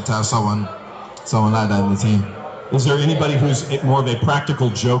refreshing to have someone like that in the team. Is there anybody who's more of a practical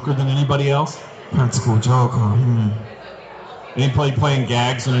joker than anybody else? Practical joker. Anybody playing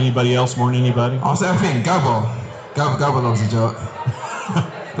gags than anybody else more than anybody? I think Gabba loves a joke.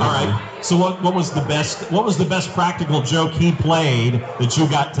 All right. So what was the best practical joke he played that you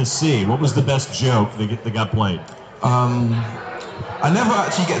got to see? What was the best joke that got played? I never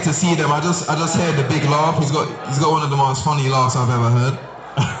actually get to see them. I just heard the big laugh. He's got one of the most funny laughs I've ever heard.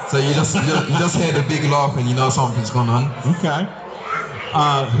 So you just hear the big laugh and you know something's going on. Okay.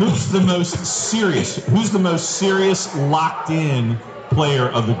 Who's the most serious locked in player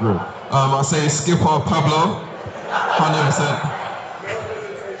of the group? I say skipper Pablo, 100%.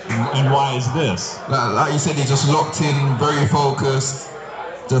 And why is this? Like you said, he's just locked in, very focused,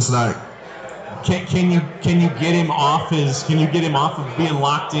 just like. Can you get him off of being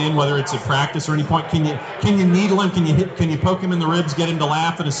locked in, whether it's at practice or any point? Can you needle him? Can you poke him in the ribs, get him to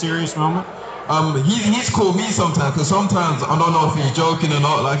laugh at a serious moment? He's called me sometimes, because sometimes I don't know if he's joking or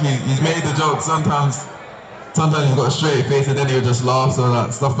not. Like he's made the joke. Sometimes he's got a straight face and then he'll just laugh. So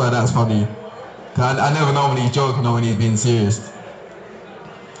that stuff like that's funny. I never know when he's joking or when he's being serious.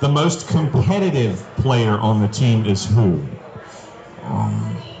 The most competitive player on the team is who?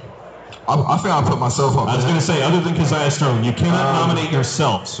 I think I'll put myself up there. I was going to say, other than Keziah Sterling, you cannot nominate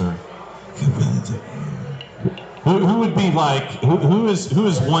yourself, sir. Who would be like, who is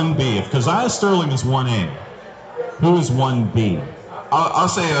 1B? If Keziah Sterling is 1A, who is 1B? I'll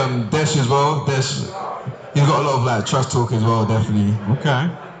say Desh as well. Desh, he's got a lot of like trash talk as well, definitely. Okay.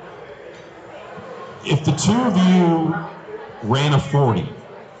 If the two of you ran a 40,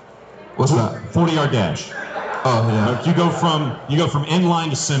 what's that? 40-yard dash. Oh yeah. You go from end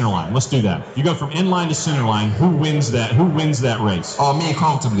line to center line. Let's do that. You go from end line to center line. Who wins that? Who wins that race? Oh, me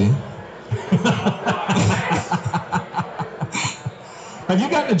comfortably. Have you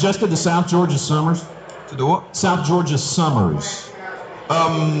gotten adjusted to South Georgia summers? To the what? South Georgia summers.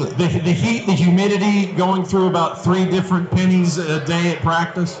 The heat, the humidity, going through about 3 different pennies a day at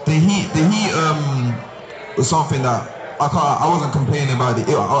practice. The heat was something that I wasn't complaining about it.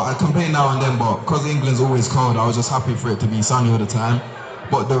 I complain now and then, but because England's always cold, I was just happy for it to be sunny all the time.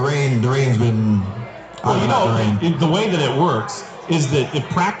 But the rain's been. Well, you know, the way that it works is that if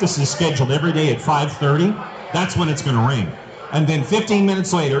practice is scheduled every day at 5:30, that's when it's going to rain. And then 15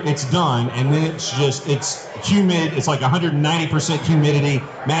 minutes later, it's done, and then it's humid. It's like 190% humidity,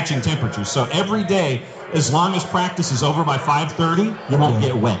 matching temperatures. So every day, as long as practice is over by 5:30, you won't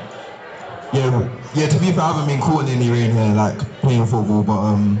get wet. Yeah. To be fair, I haven't been caught in any rain here, like playing football,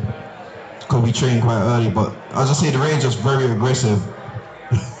 but because we train quite early. But I just say the rain's just very aggressive.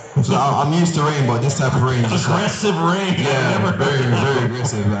 So I'm used to rain, but this type of rain, just aggressive rain. Yeah, very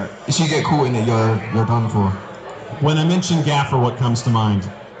aggressive. Like if you get caught in it, you're done for. When I mention gaffer, what comes to mind?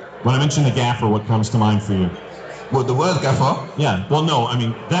 When I mention the gaffer, what comes to mind for you? What, the word gaffer? Yeah. Well, no, I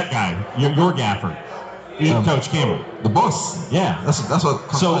mean that guy. Your gaffer. Coach Campbell. The boss. Yeah. That's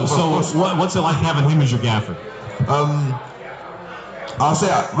what. So what's it like having him as your gaffer? I'll say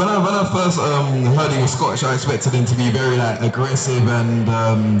when I first heard he was Scottish, I expected him to be very like aggressive and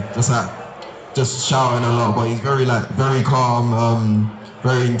just shouting a lot. But he's very calm,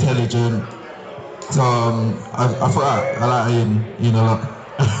 very intelligent. So I thought I like him, you know.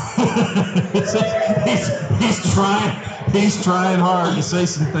 He's trying hard to say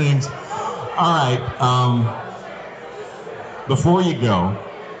some things. All right. Before you go,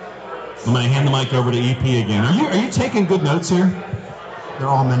 I'm going to hand the mic over to EP again. Are you taking good notes here? They're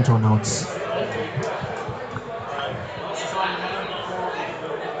all mental notes.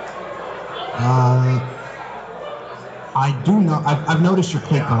 I do know. I've noticed your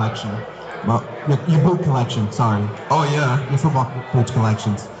cleat collection. Your boot collection. Sorry. Oh yeah. Your football boot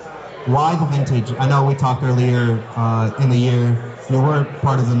collections. Why the vintage? I know we talked earlier in the year. You were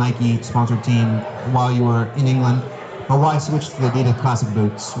part of the Nike sponsored team while you were in England, but why switch to the Adidas Classic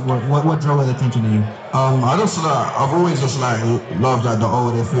boots? What drove the attention to you? I've always just loved the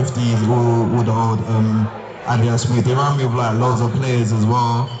old 50s, all the old Adidas boots. They remind me of loads of players as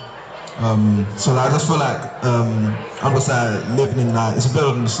well. So I just feel like I'm just living in it's a bit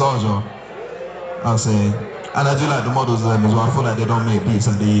of nostalgia, I'll say. And I do like the models of them as well. I feel like they don't make boots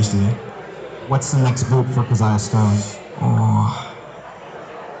like they used to. What's the next boot for Keziah Sterling? Oh.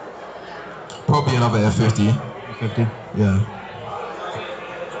 Probably another F50. 50? Yeah.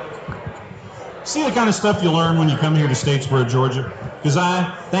 See the kind of stuff you learn when you come here to Statesboro, Georgia?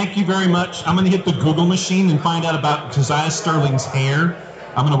 Keziah, thank you very much. I'm going to hit the Google machine and find out about Keziah Sterling's hair.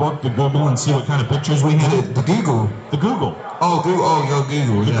 I'm going to work the Google and see what kind of pictures we have. The Google? The Google. Oh, Google. Oh, your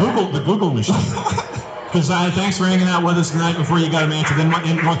Google. The Google machine. Keziah, thanks for hanging out with us tonight before you got a match in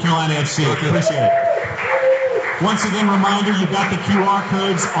North Carolina FC. Okay. Appreciate it. Once again, reminder, you've got the QR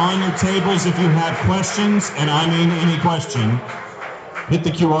codes on your tables if you have questions, and I mean any question. Hit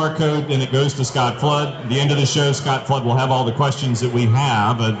the QR code and it goes to Scott Flood. At the end of the show, Scott Flood will have all the questions that we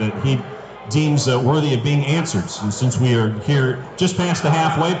have that he deems worthy of being answered. And since we are here just past the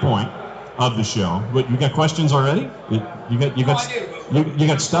halfway point of the show, but you got questions already? You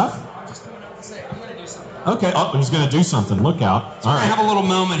got stuff? Okay. Oh, he's going to do something. Look out. So all right. I have a little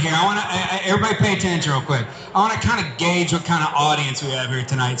moment here. I want to everybody pay attention real quick. I want to kind of gauge what kind of audience we have here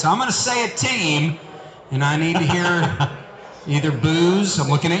tonight. So I'm going to say a team, and I need to hear either boos, I'm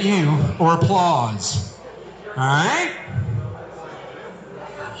looking at you, or applause. All right?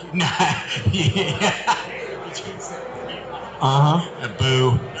 Yeah. Uh-huh. A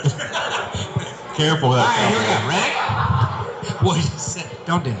boo. Careful with that. All right, here we go. Ready? What did you say?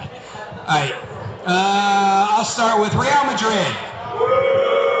 Don't do that. All right. I'll start with Real Madrid.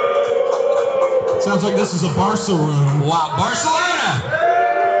 Sounds like this is a Barca room. Wow, Barcelona.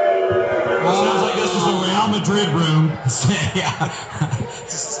 Sounds like this is a Real Madrid room. Yeah.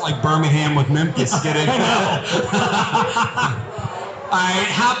 This is like Birmingham with Memphis. Get in. All right,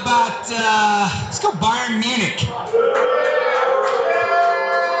 how about, let's go Bayern Munich.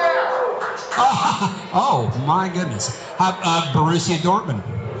 Oh my goodness. How Borussia Dortmund?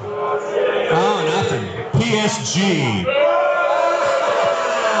 Oh, nothing. PSG.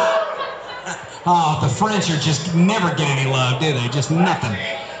 Oh, the French are just never get any love, do they? Just nothing.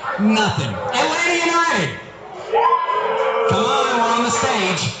 Nothing. Atlanta United. Come on, we're on the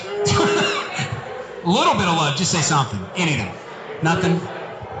stage. A little bit of love, just say something. Anything. Nothing.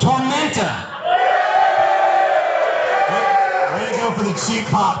 Tormenta. Way to go for the cheap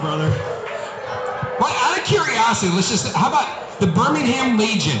pop, brother. Well, out of curiosity, how about the Birmingham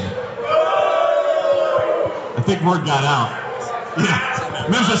Legion? I think word got out. Yeah.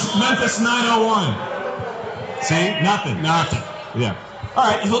 Memphis 901. See? Nothing. Yeah. All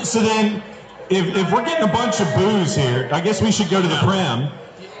right, so then, if we're getting a bunch of boos here, I guess we should go to the Prem.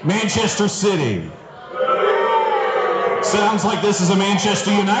 Manchester City. Sounds like this is a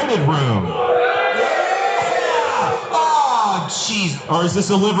Manchester United room. Yeah! Oh, jeez. Or is this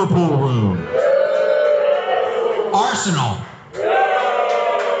a Liverpool room? Arsenal.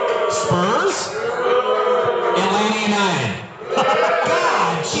 Spurs? Atlanta United.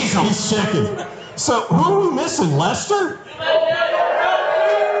 God, jeez. He's checking. So, who are we missing? Leicester?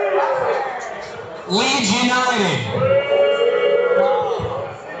 Leeds United.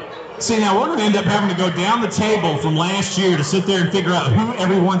 See, now we're going to end up having to go down the table from last year to sit there and figure out who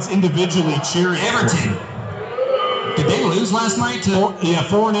everyone's individually cheering Everton. For. Did they lose last night? 4-0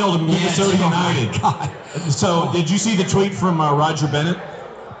 to Minnesota United. God. So, did you see the tweet from Roger Bennett?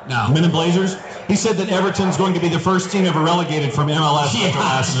 No. Men in Blazers? He said that Everton's going to be the first team ever relegated from MLS after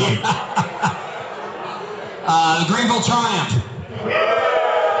last night. The Greenville Triumph.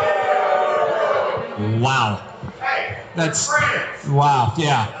 Wow. That's, wow,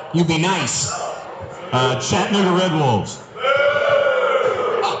 yeah. You be nice. Chattanooga Red Wolves.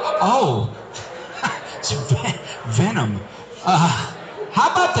 Oh. It's Venom. How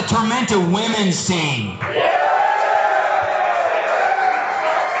about the Tormenta women's team?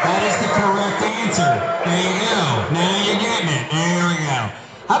 That is the correct answer. There you go. Now you're getting it. There we go.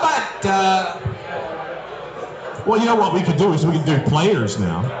 How about, well, you know what we could do is we could do players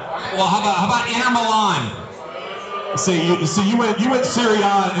now. Well, how about Inter Milan? See, you went Serie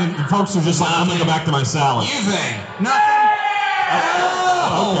A, and folks are just like, I'm gonna go back to my salad. Juve. Nothing.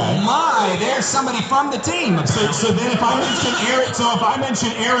 Oh okay. My! There's somebody from the team. So then, if I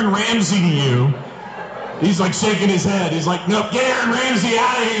mention Aaron Ramsey to you, he's like shaking his head. He's like, nope, get Aaron Ramsey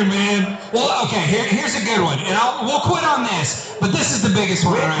out of here, man. Well, okay, here's a good one, and we'll quit on this. But this is the biggest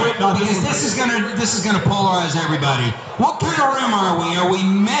one, right? Because this is gonna polarize everybody. What kind of room are we? Are we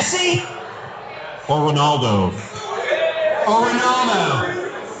Messi? Or Ronaldo? Or Ronaldo?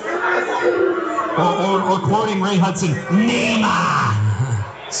 Or quoting Ray Hudson, Neymar.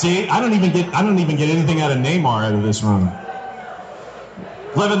 See, I don't even get anything out of Neymar out of this room.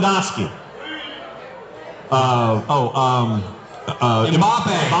 Lewandowski.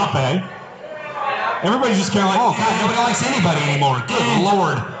 Mbappe. Everybody's just kind of like, oh God, nobody likes anybody anymore. Good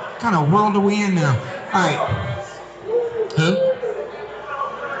Lord. What kind of world are we in now? All right. Who?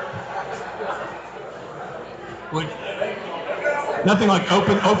 What? Nothing like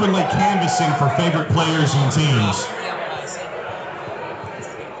openly canvassing for favorite players and teams.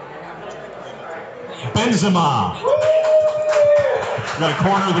 Benzema. Got a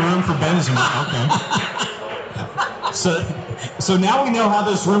corner of the room for Benzema. Okay. So now we know how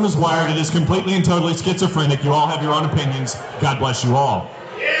this room is wired. It is completely and totally schizophrenic. You all have your own opinions. God bless you all.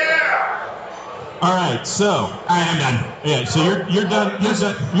 Yeah. All right. So I'm done. Yeah. So you're done.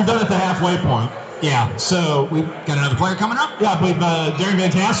 You're done at the halfway point. Yeah. So we've got another player coming up. Yeah, but Darren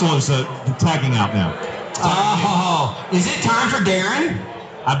Van Tassel is tagging out now. Oh, is it time for Darren?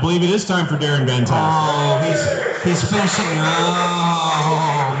 I believe it is time for Darren Van Tassel. Oh, he's finishing.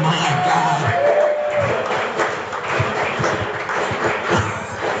 Oh my God.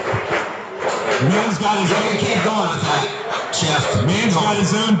 Man's got his own. Keep going with that, Chef. Man's got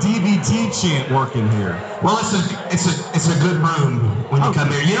his own DVT chant working here. Well, it's a good room when you come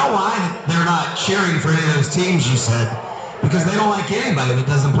here. You know why they're not cheering for any of those teams you said? Because they don't like anybody that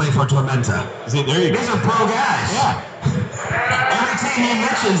doesn't play for Tormenta. See, there you go. These are pro guys. Yeah. Every team he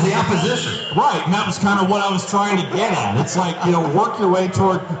mentions the opposition. Right, and that was kind of what I was trying to get at. It's like, work your way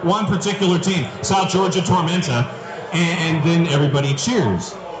toward one particular team, South Georgia Tormenta, and then everybody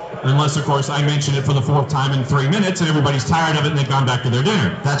cheers. Unless, of course, I mention it for the 4th time in 3 minutes and everybody's tired of it and they've gone back to their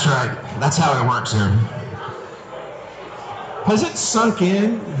dinner. That's right. That's how it works here. Has it sunk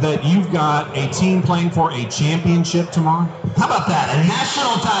in that you've got a team playing for a championship tomorrow? How about that? A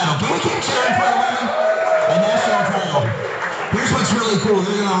national title. Can we keep cheering for the women? A national title. Here's what's really cool.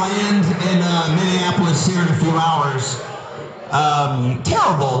 They're going to land in Minneapolis here in a few hours.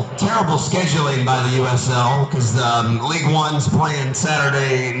 Terrible scheduling by the USL because League One's playing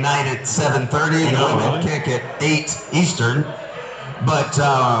Saturday night at 7:30. The women kick at 8 Eastern. But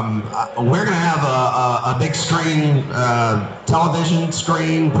we're going to have a big screen, television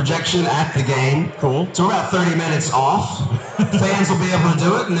screen projection at the game. Cool. So we're about 30 minutes off. Fans will be able to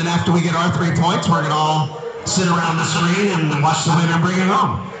do it, and then after we get our 3 points, we're going to all sit around the screen and watch the winner bring it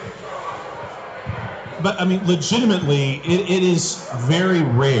home. But, I mean, legitimately, it is very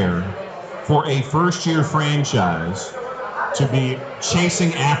rare for a first-year franchise to be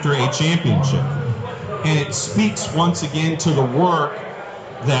chasing after a championship. And it speaks once again to the work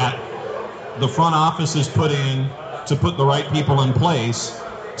that the front office has put in to put the right people in place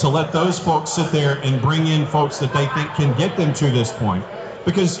to let those folks sit there and bring in folks that they think can get them to this point.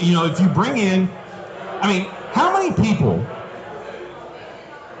 Because, if you bring in, how many people,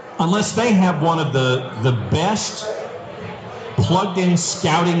 unless they have one of the best plugged-in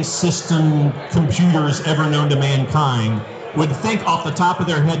scouting system computers ever known to mankind, would think off the top of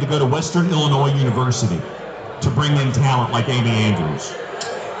their head to go to Western Illinois University to bring in talent like Amy Andrews.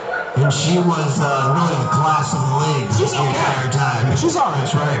 And she was really the class of the league the entire time. She's all right.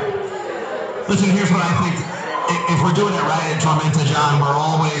 That's right. Listen, here's what I think. If we're doing it right at Tormenta, John, we're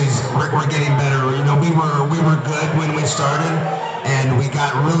getting better. We were good when we started, and we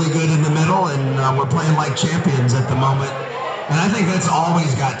got really good in the middle, and we're playing like champions at the moment. And I think that's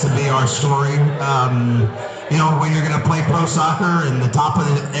always got to be our story. When you're going to play pro soccer and the top of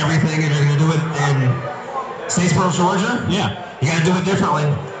everything, and you're going to do it in Statesboro, Georgia, yeah, you got to do it differently.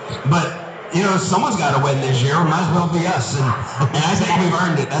 But someone's got to win this year. It might as well be us, and I think we've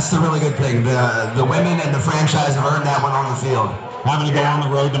earned it. That's the really good thing. The women and the franchise have earned that one on the field. Having to go on the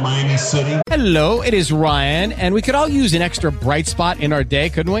road to Miami City. Hello, it is Ryan, and we could all use an extra bright spot in our day,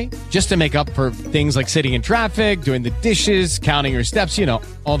 couldn't we? Just to make up for things like sitting in traffic, doing the dishes, counting your steps,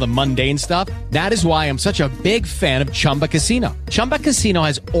 all the mundane stuff. That is why I'm such a big fan of Chumba Casino. Chumba Casino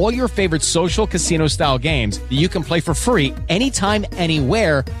has all your favorite social casino-style games that you can play for free anytime,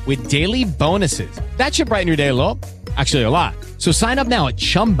 anywhere with daily bonuses. That should brighten your day a little. Actually, a lot. So sign up now at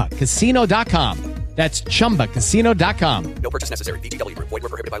ChumbaCasino.com. That's ChumbaCasino.com. No purchase necessary. VGW Group. Void where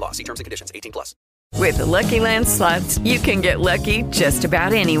prohibited by law. See terms and conditions. 18+. With the Lucky Land Slots, you can get lucky just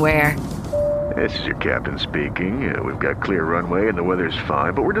about anywhere. This is your captain speaking. We've got clear runway and the weather's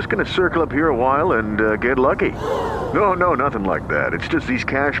fine, but we're just going to circle up here a while and get lucky. No, nothing like that. It's just these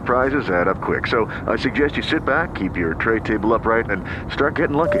cash prizes add up quick. So I suggest you sit back, keep your tray table upright, and start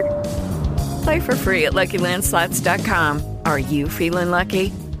getting lucky. Play for free at LuckyLandSlots.com. Are you feeling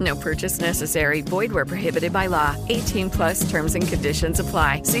lucky? No purchase necessary. Void where prohibited by law. 18+ terms and conditions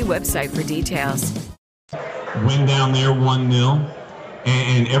apply. See website for details. Win down there 1-0.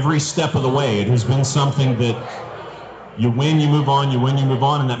 And every step of the way, it has been something that you win, you move on, you win, you move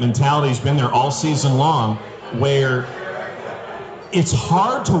on. And that mentality's been there all season long, where it's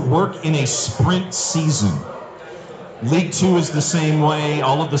hard to work in a sprint season. League Two is the same way.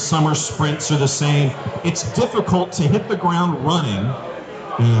 All of the summer sprints are the same. It's difficult to hit the ground running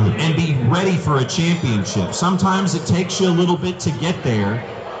and be ready for a championship. Sometimes it takes you a little bit to get there,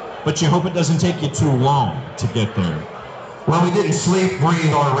 but you hope it doesn't take you too long to get there. Well, we didn't sleep,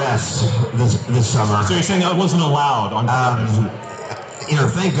 breathe, or rest this summer. So you're saying that wasn't allowed on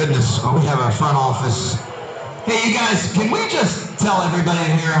thank goodness we have a front office. Hey, you guys, can we just tell everybody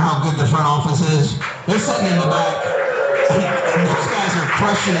in here how good the front office is? They're sitting in the back, and those guys are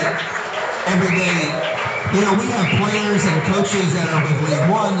crushing it every day. You know, we have players and coaches that are with League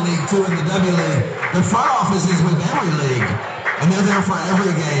One, League Two, and the W League. The front office is with every league, and they're there for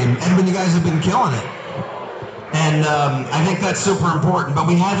every game. And you guys have been killing it. And I think that's super important, but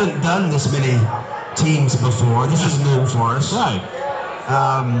we haven't done this many teams before. This is new for us. Right.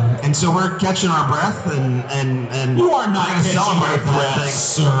 And so we're catching our breath and you are not going to celebrate your breath, that thing,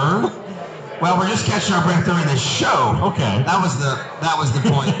 sir. Well, we're just catching our breath during the show. Okay. That was the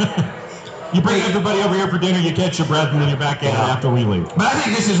point. You bring everybody over here for dinner, you catch your breath, and then you're back at it after we leave. But I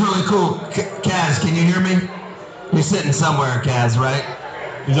think this is really cool. Kaz, can you hear me? You're sitting somewhere, Kaz, right?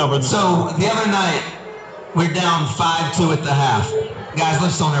 He's over. So the other night, we're down 5-2 at the half. Guys,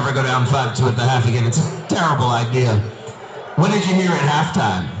 let's don't ever go down 5-2 at the half again. It's a terrible idea. What did you hear at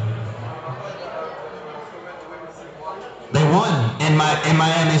halftime? They won in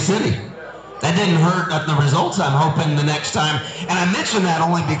Miami City. That didn't hurt the results. I'm hoping the next time. And I mention that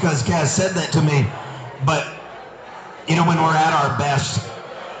only because Kaz said that to me. But, you know, when we're at our best,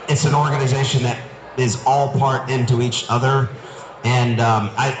 it's an organization that is all part into each other. And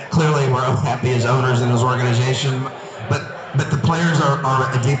clearly we're happy as owners in this organization. But the players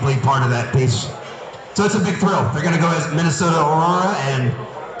are deeply part of that piece. So it's a big thrill. They're going to go as Minnesota Aurora, and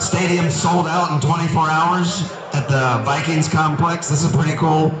stadium sold out in 24 hours at the Vikings complex. This is a pretty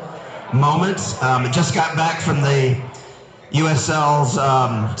cool moment. It just got back from the USL's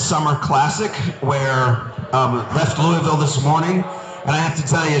Summer Classic, where left Louisville this morning. And I have to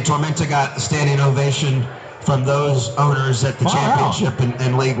tell you, Tormenta got a standing ovation from those owners at the championship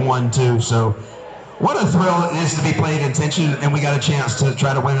and League One too. So what a thrill it is to be playing in tension, and we got a chance to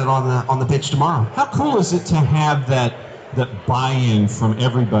try to win it on the pitch tomorrow. How cool is it to have that buy-in from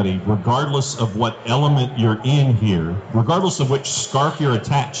everybody, regardless of what element you're in here, regardless of which scarf you're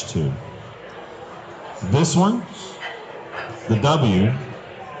attached to? This one, the W,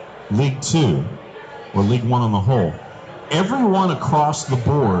 League Two, or League One on the whole. Everyone across the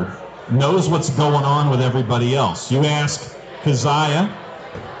board knows what's going on with everybody else. You ask Keziah,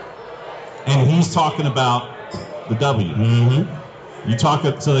 and he's talking about the W. Mm-hmm. You talk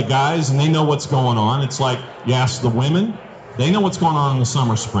to the guys, and they know what's going on. It's like you ask the women, they know what's going on in the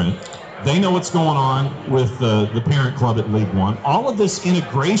summer sprint. They know what's going on with the parent club at League One. All of this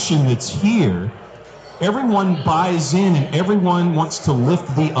integration that's here, everyone buys in, and everyone wants to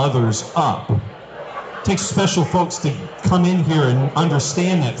lift the others up. It takes special folks to come in here and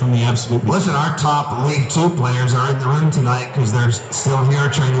understand that from the absolute beginning. Listen, our top League Two players are in the room tonight because they're still here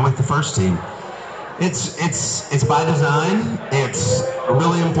training with the first team. It's by design. It's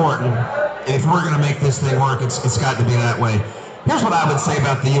really important. If we're going to make this thing work, it's got to be that way. Here's what I would say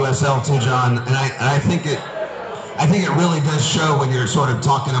about the USL too, John, and I think it really does show when you're sort of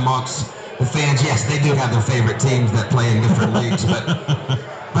talking amongst the fans. Yes, they do have their favorite teams that play in different leagues, but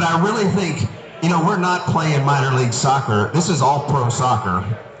I really think, you know, we're not playing minor league soccer. This is all pro soccer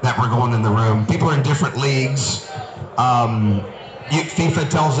that we're going in the room. People are in different leagues. FIFA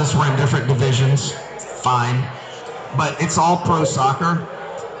tells us we're in different divisions. Fine. But it's all pro soccer.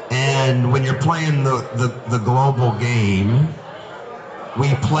 And when you're playing the global game,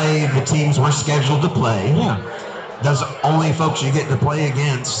 we play the teams we're scheduled to play. Yeah. Those are only folks you get to play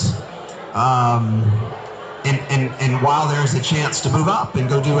against. And while there's a chance to move up and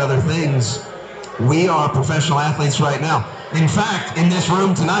go do other things, we are professional athletes right now. In fact, in this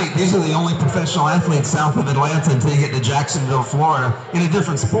room tonight, these are the only professional athletes south of Atlanta until you get to Jacksonville, Florida, in a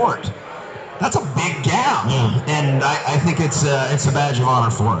different sport. That's a big gap, and I think it's a badge of honor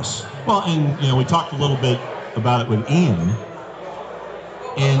for us. Well, and you know, we talked a little bit about it with Ian,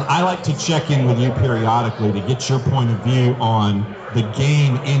 and I like to check in with you periodically to get your point of view on the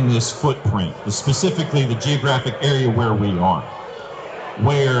game in this footprint, specifically the geographic area where we are,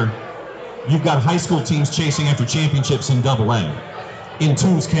 where you've got high school teams chasing after championships in AA, in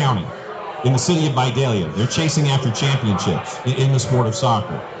Toombs County, in the city of Vidalia. They're chasing after championships in the sport of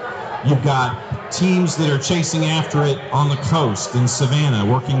soccer. You've got teams that are chasing after it on the coast in Savannah,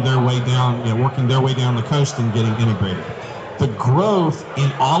 working their way down the coast and getting integrated. The growth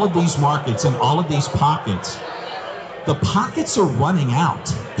in all of these markets and all of these pockets, the pockets are running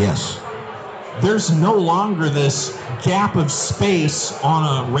out. Yes. There's no longer this gap of space on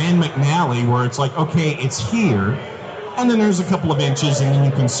a Rand McNally where it's like, okay, it's here. And then there's a couple of inches, and then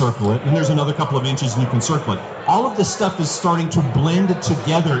you can circle it. And there's another couple of inches, and you can circle it. All of this stuff is starting to blend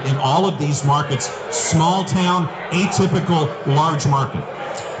together in all of these markets. Small town, atypical, large market.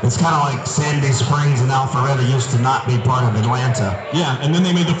 It's kind of like Sandy Springs and Alpharetta used to not be part of Atlanta. Yeah, and then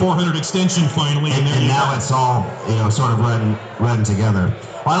they made the 400 extension finally. And now it's all, sort of run together.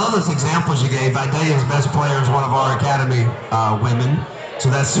 Well, I love those examples you gave. Vidalia's best player is one of our academy women, so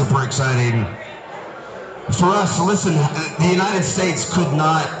that's super exciting. For us, listen, the United States could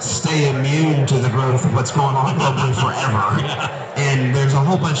not stay immune to the growth of what's going on globally forever. And there's a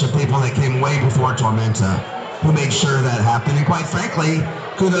whole bunch of people that came way before Tormenta who made sure that happened. And quite frankly,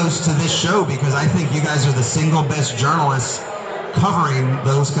 kudos to this show, because I think you guys are the single best journalists covering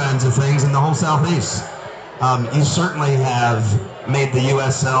those kinds of things in the whole Southeast. You certainly have made the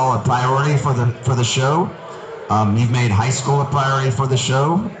USL a priority for the show. You've made high school a priority for the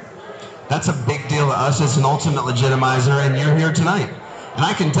show. That's a big deal to us. It's an ultimate legitimizer, and you're here tonight. And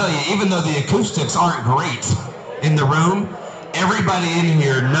I can tell you, even though the acoustics aren't great in the room, everybody in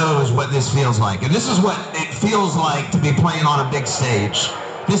here knows what this feels like. And this is what it feels like to be playing on a big stage.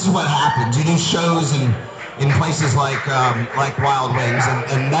 This is what happens. You do shows in places like Wild Wings,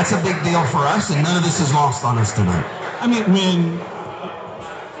 and that's a big deal for us, and none of this is lost on us tonight. I mean,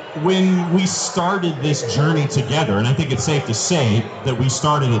 when we started this journey together, and I think it's safe to say that we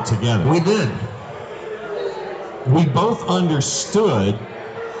started it together. We did. We both understood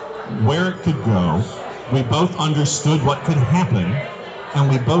where it could go. We both understood what could happen, and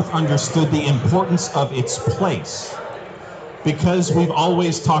we both understood the importance of its place. Because we've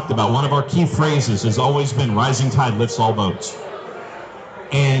always talked about, one of our key phrases has always been rising tide lifts all boats.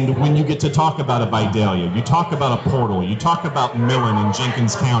 And when you get to talk about a Vidalia, you talk about a Portal, you talk about Millen in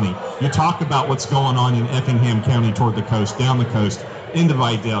Jenkins County, you talk about what's going on in Effingham County toward the coast, down the coast, into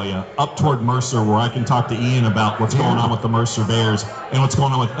Vidalia, up toward Mercer, where I can talk to Ian about what's going on with the Mercer Bears and what's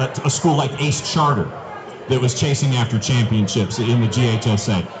going on with a school like Ace Charter that was chasing after championships in the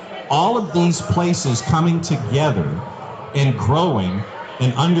GHSA. All of these places coming together and growing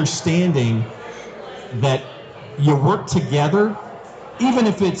and understanding that you work together, even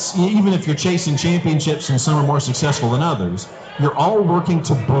if you're chasing championships and some are more successful than others, you're all working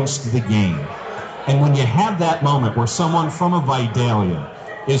to boost the game. And when you have that moment where someone from a Vidalia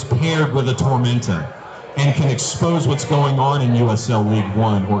is paired with a Tormenta and can expose what's going on in USL League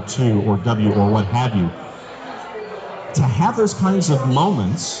 1 or 2 or W or what have you, to have those kinds of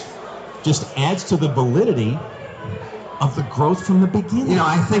moments just adds to the validity of the growth from the beginning.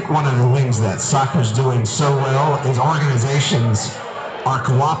 I think one of the things that soccer's doing so well is organizations are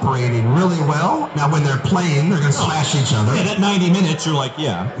cooperating really well. Now, when they're playing, they're going to smash each other. Yeah, at 90 minutes, you're like,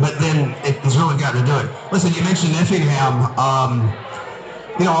 yeah. But then it's really got to do it. Listen, you mentioned Effingham.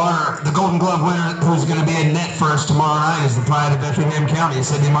 The Golden Glove winner who's going to be in net for us tomorrow night is the pride of Effingham County,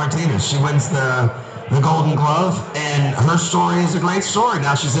 Sydney Martinez. She wins the Golden Glove, and her story is a great story.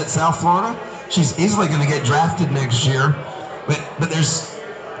 Now she's at South Florida. She's easily going to get drafted next year. But there's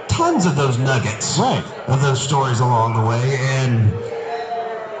tons of those nuggets, right, of those stories along the way. And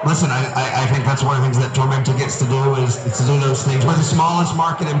listen, I think that's one of the things that Tormenta gets to do is to do those things. We're the smallest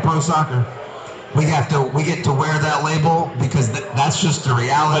market in pro soccer. We get to wear that label because that's just the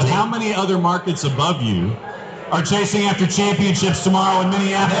reality. But how many other markets above you are chasing after championships tomorrow in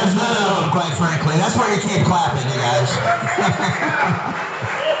Minneapolis? There's none of them, quite frankly. That's why you keep clapping, you guys.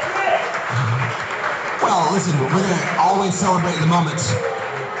 Well, listen, we're going to always celebrate the moments.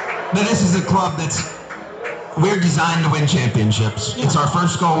 But this is a club we're designed to win championships. It's our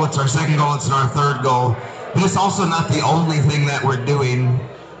first goal, it's our second goal, it's our third goal. But it's also not the only thing that we're doing.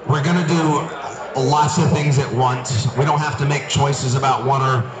 We're going to do lots of things at once. We don't have to make choices about one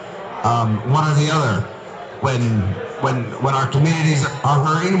or the other. When our communities are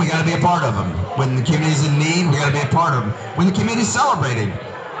hurting, we got to be a part of them. When the community's in need, we got to be a part of them. When the community's celebrating,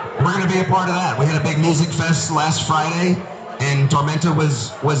 we're going to be a part of that. We had a big music fest last Friday, and Tormenta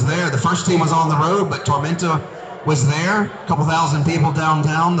was there. The first team was on the road, but Tormenta was there. A couple thousand people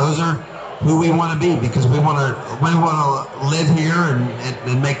downtown. Those are who we want to be, because we want to live here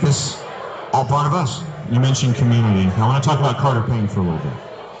and make this all part of us. You mentioned community. I want to talk about Carter Payne for a little bit.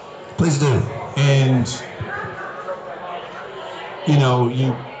 Please do. And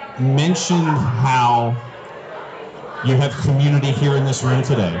you mentioned how you have community here in this room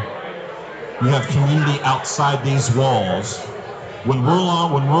today. You have community outside these walls. When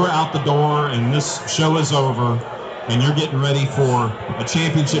we're out the door and this show is over and you're getting ready for a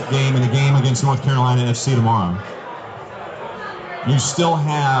championship game and a game against North Carolina FC tomorrow, you still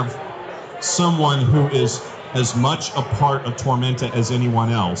have someone who is as much a part of Tormenta as anyone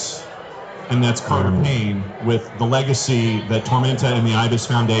else, and that's Carter Payne, with the legacy that Tormenta and the IBIS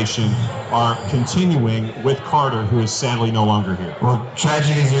Foundation are continuing with Carter, who is sadly no longer here. Well,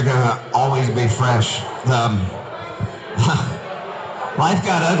 tragedies are going to always be fresh. Life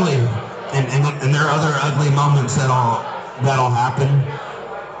got ugly, and there are other ugly moments that'll happen.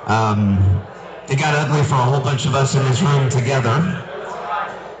 It got ugly for a whole bunch of us in this room together,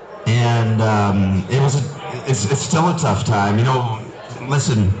 and it's still a tough time.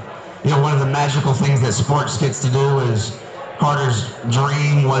 Listen, one of the magical things that sports gets to do is Carter's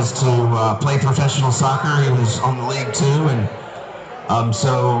dream was to play professional soccer. He was on the league too, and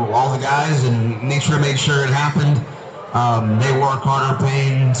so all the guys and Nitra made sure it happened. They wore Carter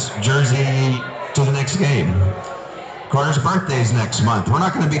Payne's jersey to the next game. Carter's birthday's next month. We're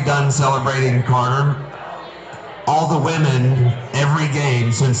not going to be done celebrating Carter. All the women, every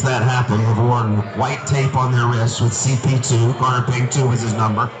game since that happened, have worn white tape on their wrists with CP2. Carter Payne 2 was his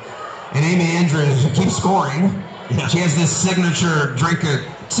number. And Amy Andrews keeps scoring. Yeah. She has this signature drink of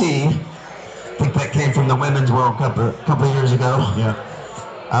tea. I think that came from the Women's World Cup a couple of years ago.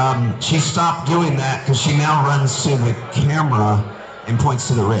 Yeah. She stopped doing that because she now runs to the camera and points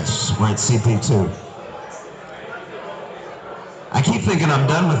to the wrists where it's CP2. I keep thinking I'm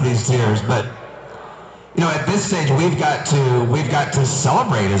done with these tears, but at this stage we've got to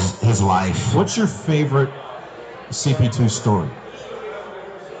celebrate his life. What's your favorite CP2 story?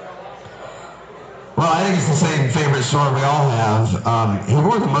 Well, I think it's the same favorite story we all have. He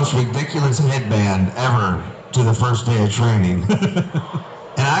wore the most ridiculous headband ever to the first day of training.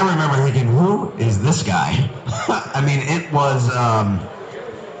 And I remember thinking, who is this guy? I mean, it was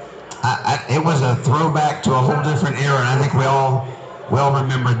a throwback to a whole different era, and I think we all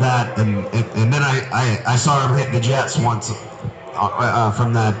remembered that. And then I saw him hit the Jets once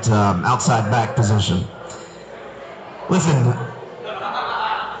from that outside back position. Listen,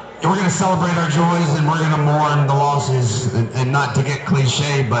 we're going to celebrate our joys and we're going to mourn the losses, and not to get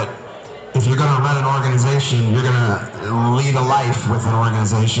cliche, but if you're going to run an organization, you're going to lead a life with an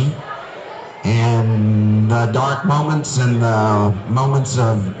organization. And the dark moments and the moments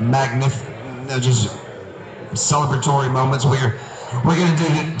of just celebratory moments, we're going to do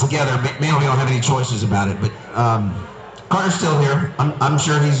it together. Maybe we don't have any choices about it, but Carter's still here. I'm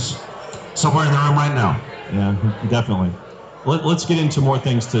sure he's somewhere in the room right now. Yeah, definitely. Let's get into more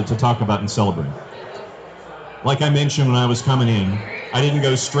things to talk about and celebrate. Like I mentioned when I was coming in, I didn't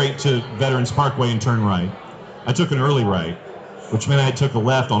go straight to Veterans Parkway and turn right. I took an early right, which meant I took a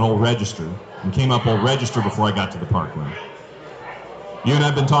left on Old Register and came up Old Register before I got to the Parkway. You and I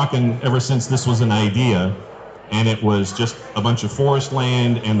have been talking ever since this was an idea, and it was just a bunch of forest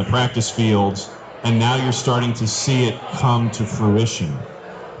land and the practice fields, and now you're starting to see it come to fruition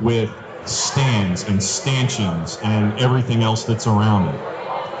with stands and stanchions and everything else that's around it.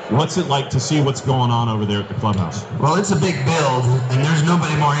 What's it like to see what's going on over there at the clubhouse? Well, it's a big build, and there's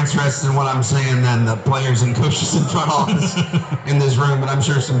nobody more interested in what I'm saying than the players and coaches in front office in this room, but I'm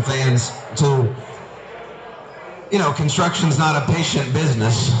sure some fans too. Construction's not a patient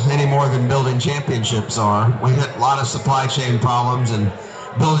business any more than building championships are. We hit a lot of supply chain problems, and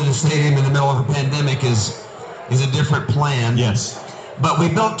building a stadium in the middle of a pandemic is a different plan. Yes. But we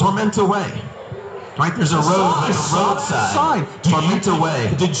built Tormenta Way. Right, there's a roadside. Tormenta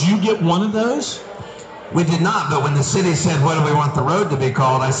Way. Did you get one of those? We did not, but when the city said, what do we want the road to be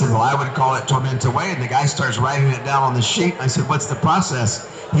called? I said, well, I would call it Tormenta Way. And the guy starts writing it down on the sheet. I said, what's the process?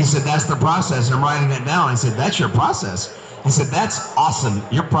 He said, that's the process. I'm writing it down. I said, that's your process? I said, that's awesome.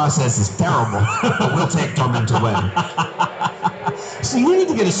 Your process is terrible, but we'll take Tormenta Way. So you need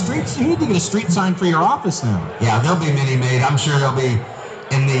to get a street sign for your office now. Yeah, there'll be many made. I'm sure they'll be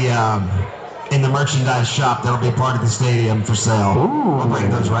in the merchandise shop. That'll be part of the stadium for sale. Ooh, we'll bring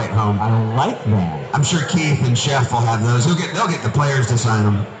those right home. I like that. I'm sure Keith and Chef will have those. They'll get the players to sign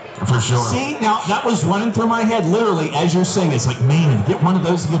them for sure. See, now that was running through my head literally as you're saying. It's like, man, get one of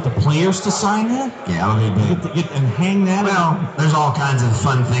those to get the players to sign that. Yeah, it'll be big. And hang that. Well, there's all kinds of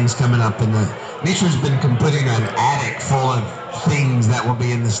fun things coming up. Nitra's been putting an attic full of things that will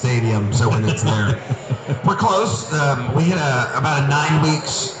be in the stadium. So when it's there, we're close. We hit about a 9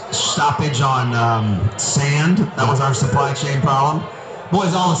 weeks stoppage on sand. That was our supply chain problem.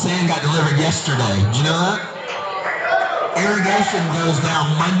 Boys, all the sand got delivered yesterday. Did you know that? Irrigation goes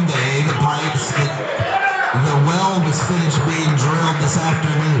down Monday. The pipes, the well was finished being drilled this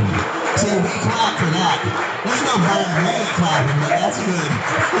afternoon. See, we clap for that. There's no better than me clapping, but that's good.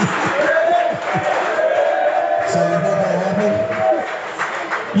 So everybody happy?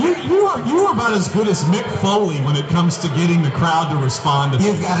 You are about as good as Mick Foley when it comes to getting the crowd to respond to.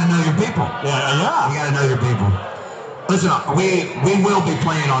 You've got to know your people. Yeah. You got to know your people. Listen, we will be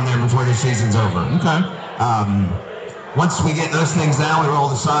playing on there before the season's over. Okay. Once we get those things down, we roll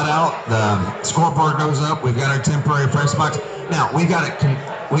the sod out. The scoreboard goes up. We've got our temporary press box. Now we've got it.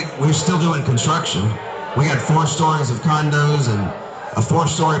 We're still doing construction. We got 4 stories of condos and a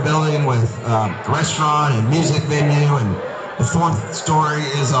 4-story building with a restaurant and music venue, and the 4th story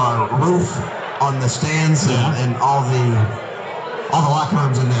is our roof on the stands and all the locker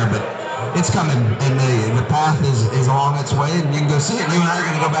rooms in there. But it's coming, and the path is along its way, and you can go see it. You and I are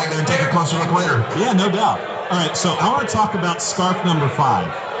going to go back there and take a closer look later. Yeah, no doubt. All right, so I want to talk about scarf number 5.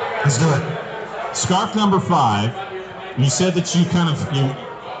 Let's do it. Scarf number 5. You said that you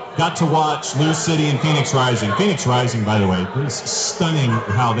got to watch Lou City and Phoenix Rising. Phoenix Rising, by the way, it's stunning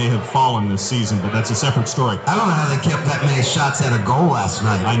how they have fallen this season, but that's a separate story. I don't know how they kept that many shots at a goal last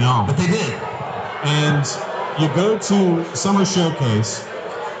night. I know. But they did. And you go to Summer Showcase,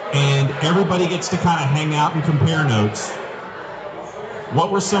 and everybody gets to kind of hang out and compare notes. What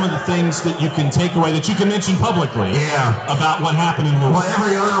were some of the things that you can take away, that you can mention publicly about what happened in Louisville? Well,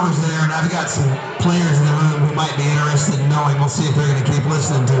 every owner was there, and I've got some players in the room who might be interested in knowing. We'll see if they're going to keep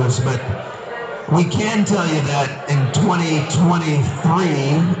listening to us. But we can tell you that in 2023,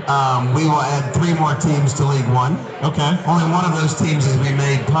 we will add 3 more teams to League One. Okay. Only one of those teams has been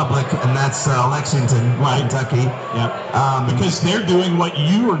made public, and that's Lexington, Kentucky. Yeah. Because they're doing what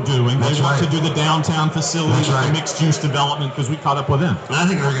you are doing. They want to do the downtown facility with the mixed-use development, because we caught up with them. And I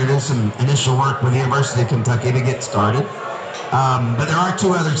think they're going to do some initial work with the University of Kentucky to get started. But there are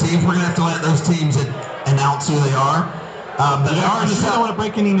 2 other teams. We're going to have to let those teams announce who they are. But they are in the don't want to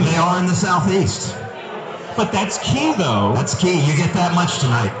break any news. They are in the Southeast. But that's key, though. That's key. You get that much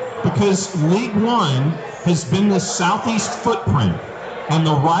tonight. Because League One has been the Southeast footprint and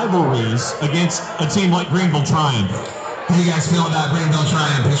the rivalries against a team like Greenville Triumph. How do you guys feel about Greenville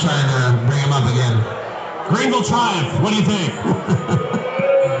Triumph? Who's trying to bring them up again? Greenville Triumph, what do you think?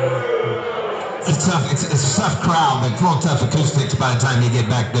 It's tough. It's a tough crowd, but full tough acoustics by the time you get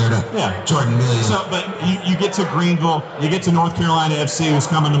back there to Jordan Million. So, but you get to Greenville, you get to North Carolina FC, who's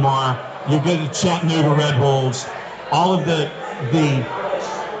coming tomorrow. You get to Chattanooga Red Bulls. All of the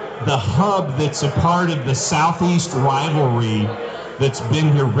hub that's a part of the Southeast rivalry that's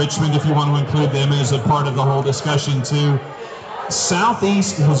been here. Richmond, if you want to include them, is a part of the whole discussion too.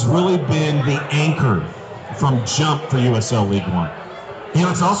 Southeast has really been the anchor from jump for USL League One. You know,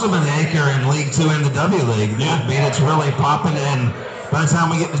 it's also been the anchor in League Two and the W League. Yeah. I mean, it's really popping, and by the time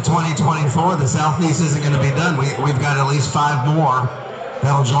we get to 2024, the Southeast isn't going to be done. We've got at least 5 more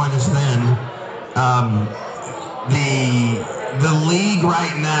that'll join us then. The league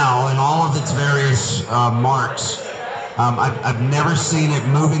right now, and all of its various marks, I've never seen it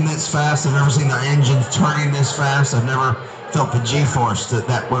moving this fast. I've never seen the engines turning this fast. I've never felt the G-force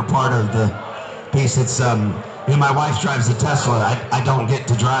that we're part of the piece. It's you know, my wife drives a Tesla. I don't get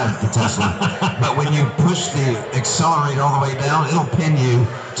to drive the Tesla. But when you push the accelerator all the way down, it'll pin you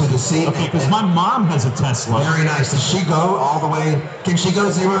to the seat. Okay, because my mom has a Tesla. Very nice. Does she go all the way? Can she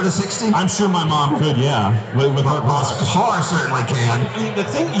go 0 to 60? I'm sure my mom could, yeah. With her car certainly can. And the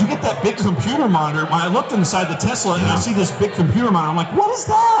thing, you get that big computer monitor. When I looked inside the Tesla and I see this big computer monitor, I'm like, what is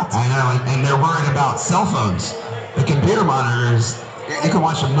that? I know, and they're worried about cell phones. The computer monitors, you can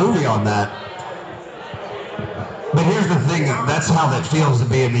watch a movie on that. But here's the thing, that's how that feels to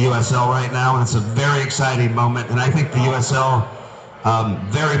be in the USL right now, and it's a very exciting moment, and I think the USL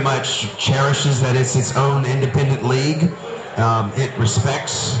very much cherishes that it's its own independent league. It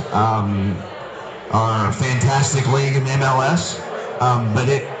respects our fantastic league in MLS, but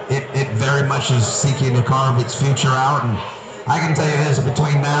it very much is seeking to carve its future out, and I can tell you this,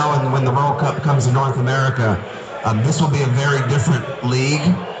 between now and when the World Cup comes to North America, this will be a very different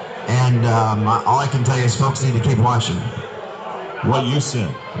league. And all I can tell you is folks need to keep watching. What you said.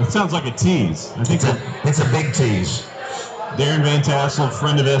 It sounds like a tease. I think it's a big tease. Darren Van Tassel,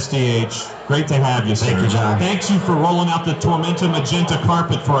 friend of SDH. Great to have you, sir. Thank you, John. Thanks you for rolling out the Tormenta Magenta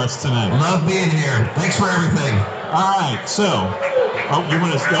carpet for us tonight. Love being here. Thanks for everything. All right, so, you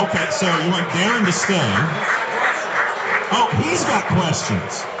want Darren to stay. Oh, he's got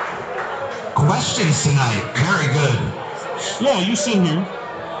questions. Questions tonight. Very good. Yeah, you sit here.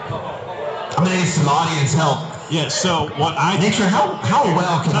 I'm going to need some audience help. Yeah, so what Nature, how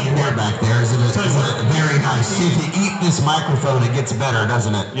well can you hear back there? Is it very nice? See, if you eat this microphone, it gets better,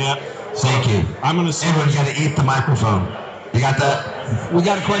 doesn't it? Yeah. Thank you. I'm going to Edwin, you got to eat the microphone. You got that? We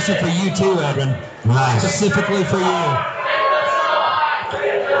got a question for you too, Edwin. Nice. Specifically for you.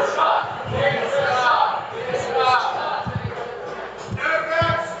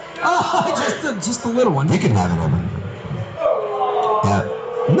 Oh, just a little one. You can have it, Edwin. Yeah.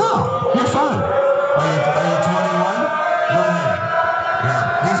 No, you're fine. Are you 21?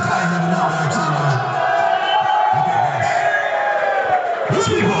 These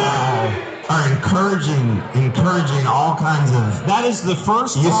people are encouraging all kinds of. That is the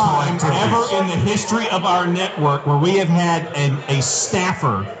first time ever in the history of our network where we have had a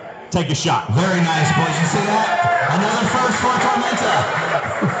staffer take a shot. Very nice, boys. You see that? Another first for Tormenta.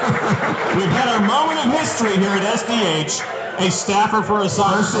 We've had our moment of history here at SDH. A staffer for a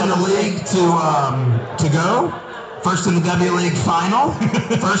soccer. First in the league to go. First in the W League final.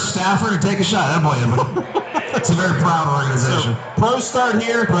 First staffer to take a shot. That boy, it's a very proud organization. So, pros start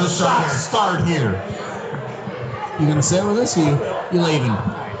here. Pros start here. You gonna sit with us? Or you leaving?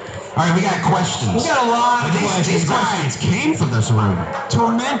 All right, we got questions. We got a lot of questions. These questions came from this room.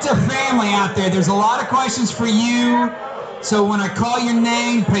 Tormenta family out there, there's a lot of questions for you. So when I call your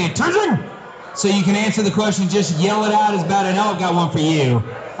name, pay attention. So you can answer the question, just yell it out as bad. I know I've got one for you.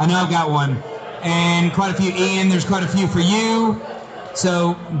 I know I've got one. And quite a few. Ian, there's quite a few for you.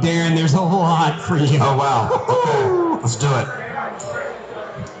 So, Darren, there's a lot for you. Oh, wow. Okay, let's do it.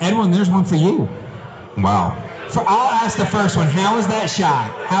 Edwin, there's one for you. Wow. I'll ask the first one. How was that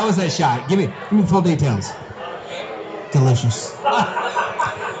shot? How was that shot? Give me the full details. Delicious.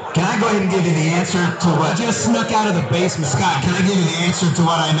 Can I go ahead and give you the answer to what? I just snuck out of the basement. Scott, can I give you the answer to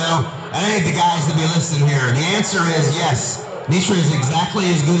what I know? I need the guys to be listening here. The answer is yes. Nisha is exactly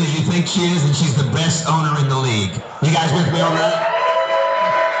as good as you think she is, and she's the best owner in the league. You guys with me on that?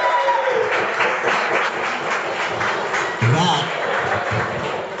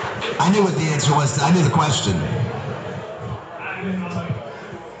 I knew what the answer was. I knew the question.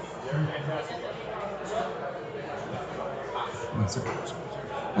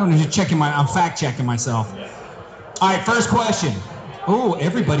 I'm fact checking myself. All right, first question. Oh,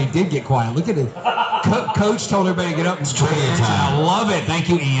 everybody did get quiet. Look at it. Coach told everybody to get up and trivia time. I love it. Thank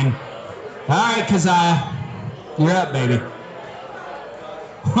you, Ian. All right, you're up, baby.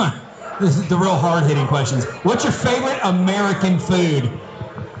 This is the real hard-hitting questions. What's your favorite American food?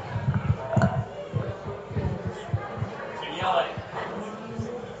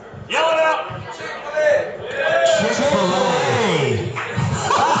 Yell it out! Chick-fil-A.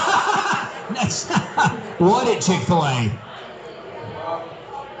 What at Chick-fil-A?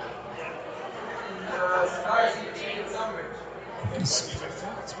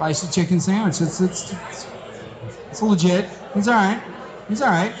 Spicy chicken sandwich. It's legit. He's all right.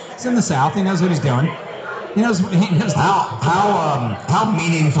 He's in the South. He knows what he's doing. He knows how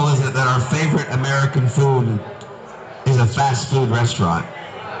meaningful is it that our favorite American food is a fast food restaurant?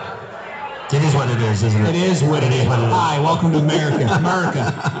 It is what it is, isn't it? It is what it is. Hi, welcome to America.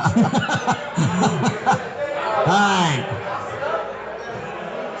 America.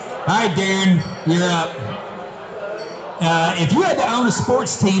 All right, Darren, you're up. If you had to own a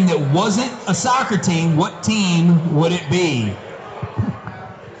sports team that wasn't a soccer team, what team would it be?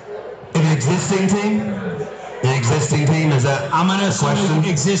 An existing team? An existing team? Is that I'm going to assume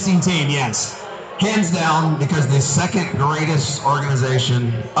existing team, yes. Hands down, because the second greatest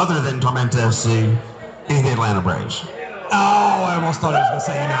organization, other than Tormenta FC, is the Atlanta Braves. Oh, I almost thought I was going to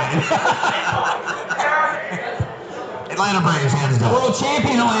say United. Atlanta Braves, hands down. World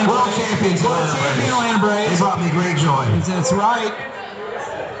champion Atlanta Braves. World champions Atlanta Braves. They brought me great joy. That's right.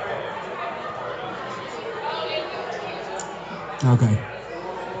 Okay.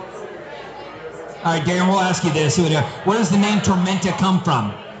 All right, Darren, we'll ask you this. Where does the name Tormenta come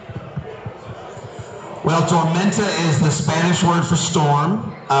from? Well, Tormenta is the Spanish word for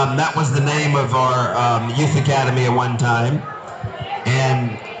storm. That was the name of our youth academy at one time.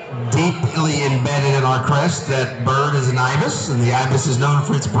 And deeply embedded in our crest, that bird is an ibis, and the ibis is known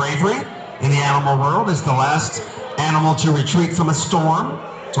for its bravery in the animal world. It's the last animal to retreat from a storm,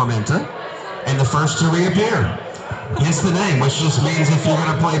 Tormenta, and the first to reappear. Hence the name, which just means if you're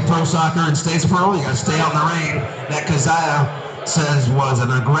going to play pro soccer in Statesboro, you got to stay out in the rain. That Keziah says was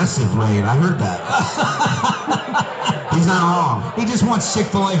an aggressive rain. I heard that. He's not wrong. He just wants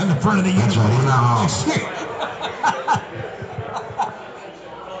Chick-fil-A on the front of the uniform. That's right, he's not wrong.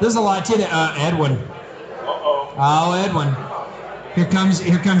 There's a lot to that. Edwin. Oh, Edwin. Here comes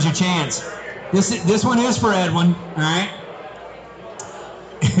your chance. This one is for Edwin, all right?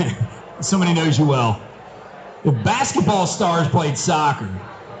 Somebody knows you well. If basketball stars played soccer,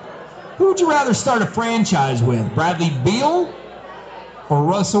 who would you rather start a franchise with? Bradley Beal or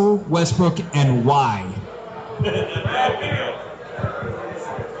Russell Westbrook, and why?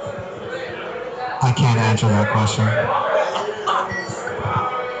 I can't answer that question.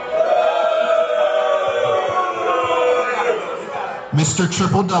 Mr.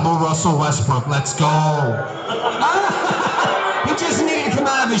 Triple-Double Russell Westbrook, let's go. He just needed to come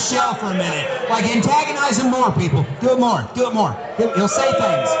out of his shell for a minute. Like, antagonize him more, people. Do it more. Do it more. He'll say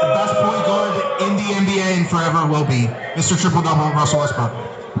things. The best point guard in the NBA and forever will be Mr. Triple-Double, Russell Westbrook.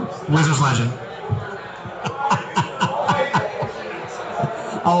 Wizards legend.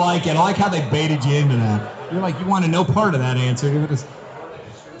 I like it. I like how they baited you into that. You're like, you wanted no part of that answer.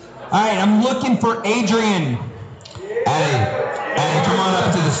 All right, I'm looking for Adrian. Eddie, come on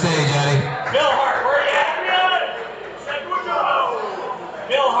up to the stage, Eddie. Bill Hart, where you at?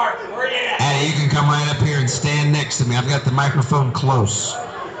 Bill Hart, where you at? Eddie, you can come right up here and stand next to me. I've got the microphone close.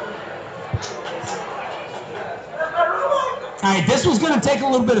 All right, this was going to take a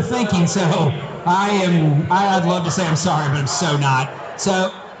little bit of thinking, so I'd love to say I'm sorry, but I'm so not.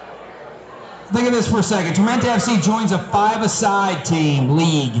 So, think of this for a second. Tormenta FC joins a 5-a-side team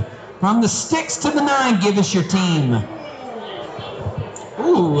league. From the sticks to the 9, give us your team.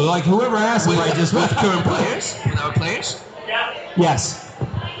 Ooh, like whoever asked me, right? Just with current players? With our players? Yes.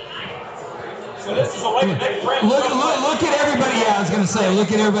 So this is a way to make friends. Look at everybody. Yeah, I was going to say,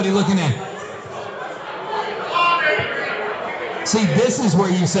 look at everybody looking in. See, this is where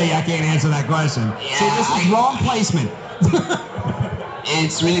you say I can't answer that question. Yeah, See, this is wrong placement.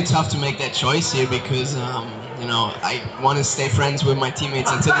 It's really tough to make that choice here because, I want to stay friends with my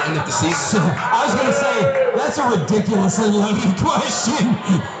teammates until the end of the season. I was going to say, that's a ridiculously loaded question.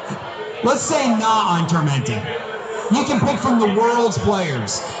 Let's say not on Tormenta. You can pick from the world's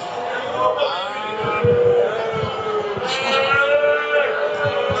players.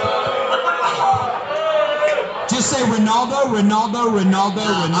 Just say Ronaldo. I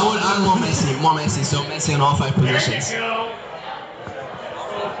want Messi. More Messi. So Messi on all 5 positions.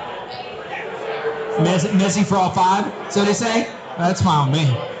 Messi for all 5? So they say? That's fine with me.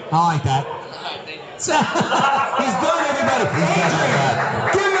 I like that. He's done, everybody.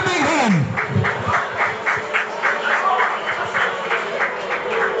 Give him a big hand.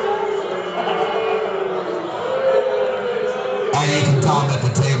 And you can tell him at the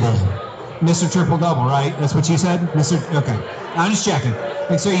table. Mr. Triple-Double, right? That's what you said? Okay. I'm just checking.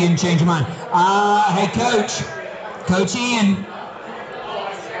 Make sure you didn't change your mind. Hey, Coach. Coach Ian.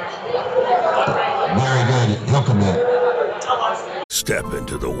 Very good. He'll commit. Step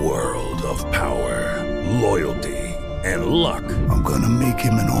into the world of power, loyalty, and luck. I'm gonna make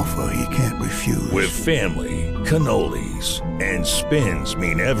him an offer he can't refuse. With family, cannolis, and spins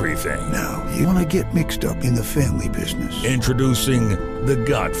mean everything. Now, you wanna get mixed up in the family business. Introducing The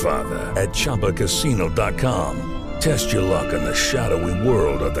Godfather at ChumbaCasino.com. Test your luck in the shadowy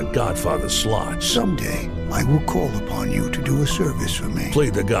world of The Godfather slot. Someday, I will call upon you to do a service for me. Play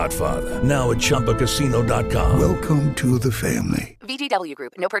The Godfather, now at ChumbaCasino.com. Welcome to the family. VGW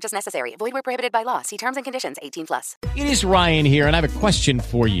Group. No purchase necessary. Void where prohibited by law. See terms and conditions. 18+. It is Ryan here, and I have a question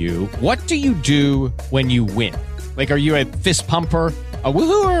for you. What do you do when you win? Like, are you a fist pumper, a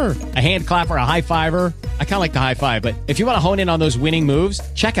woohooer, a hand clapper, a high fiver? I kind of like the high five, but if you want to hone in on those winning moves,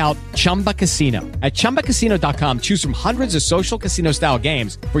 check out Chumba Casino. At ChumbaCasino.com, choose from hundreds of social casino-style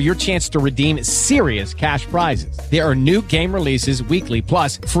games for your chance to redeem serious cash prizes. There are new game releases weekly,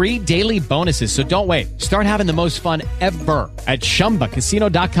 plus free daily bonuses. So don't wait. Start having the most fun ever at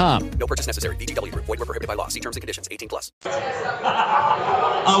ChumbaCasino.com. No purchase necessary. VGW Group. Void where prohibited by law. See terms and conditions. 18+.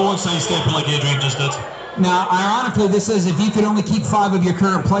 I won't say stepping like Adrian just did. Now, ironically, this says if you could only keep 5 of your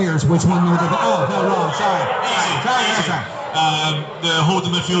current players, which one would it be? Oh, no, wrong. Sorry. The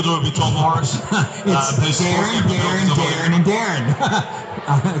holding midfielder would be Tom Morris. It's Darren, and Darren.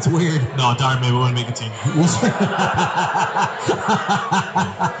 That's weird. No, Darren maybe wouldn't make a team.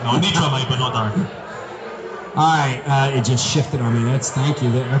 No, Nitra might, but not Darren. All right, it just shifted on me. Thank you.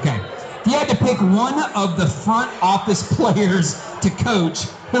 Okay. If you had to pick one of the front office players to coach,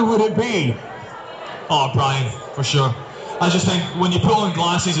 who would it be? Oh, Brian, for sure. I just think when you put on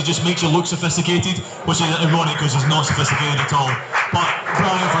glasses, it just makes you look sophisticated, which is ironic because he's not sophisticated at all. But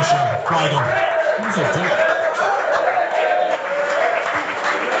Brian, for sure. Brian.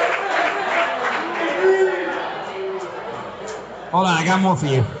 Hold on, I got more for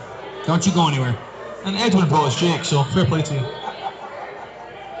you. Don't you go anywhere. And Edwin brought us Jake, so fair play to you.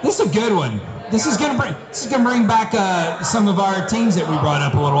 This is a good one. This is gonna bring back some of our teams that we brought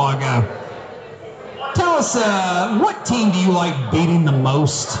up a little while ago. Tell us, what team do you like beating the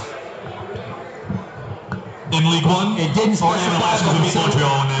most? In League One? It didn't specify. MLS, we beat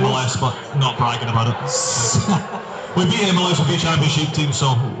Montreal in MLS, but not bragging about it. We beat MLS, we beat Championship team,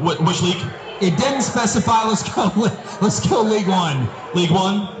 so which league? It didn't specify. Let's go League One. League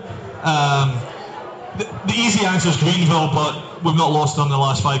One? The easy answer is Greenville, but we've not lost them in the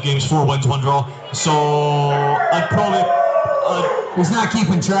last 5 games, 4 wins, 1 draw. So I'd probably... He's not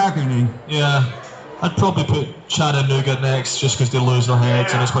keeping track of me. Yeah. I'd probably put Chattanooga next just because they lose their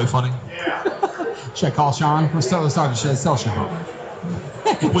heads and it's quite funny. Should I call Sean? Let's tell Sean.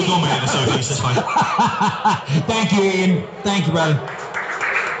 We go man in the Southeast, it's fine. Thank you, Ian. Thank you, buddy.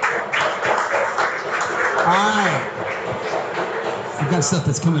 All right. We've got stuff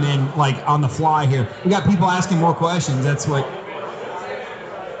that's coming in like on the fly here. We got people asking more questions. That's what.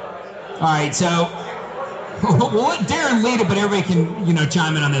 All right, so we'll let Darren lead it, but everybody can,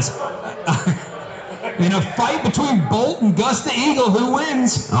 chime in on this. In a fight between Bolt and Gus the Eagle, who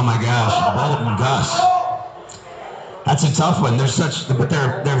wins? Oh my gosh, Bolt and Gus. That's a tough one. But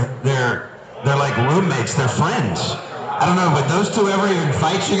they're like roommates. They're friends. I don't know, but those two ever even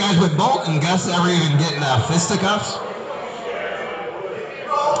fight? You guys with Bolt and Gus ever even get fisticuffs?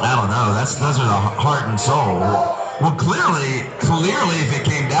 I don't know. Those are the heart and soul. Well, clearly, if it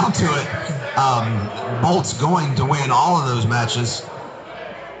came down to it, Bolt's going to win all of those matches.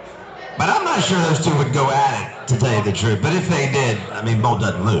 But I'm not sure those two would go at it, to tell you the truth. But if they did, I mean, Bolt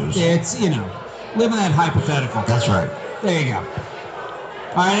doesn't lose. It's, living that hypothetical. That's right. There you go.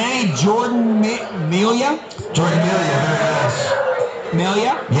 All right, any Jordan Melia? Jordan Melia, very nice.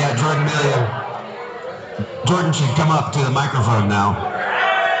 Melia? Yeah, Jordan Melia. Jordan should come up to the microphone now.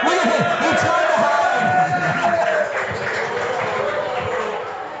 Look at him. He tried to hide.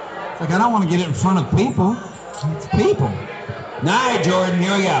 It's like, I don't want to get it in front of people. It's people. All right, Jordan,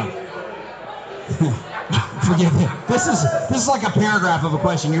 here we go. Forgive me. This is like a paragraph of a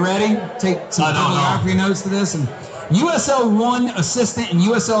question. You ready? Take some bibliography notes to this. And USL 1 assistant and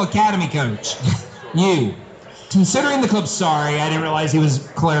USL Academy coach. You. Considering the club, sorry, I didn't realize he was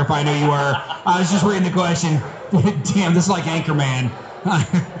clarifying who you were. I was just reading the question. Damn, this is like Anchorman.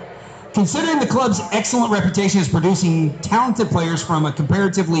 Considering the club's excellent reputation as producing talented players from a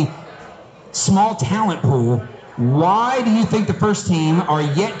comparatively small talent pool, why do you think the first team are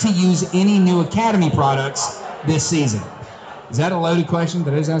yet to use any new academy products this season? Is that a loaded question?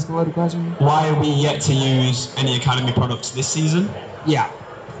 Did I just ask a loaded question? Why are we yet to use any academy products this season? Yeah.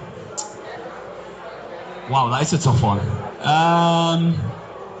 Wow, that is a tough one.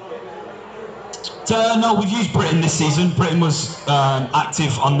 No, we've used Britain this season. Britain was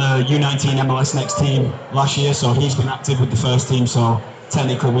active on the U19 MLS Next team last year, so he's been active with the first team. So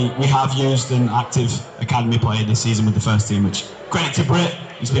technically, we have used an active academy player this season with the first team, which credit to Brit,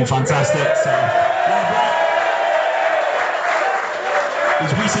 he's been fantastic. So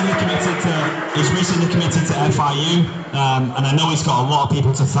he's recently committed to FIU, and I know he's got a lot of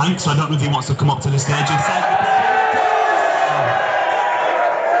people to thank. So I don't know if he wants to come up to the stage and thank the people.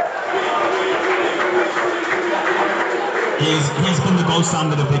 He's been the gold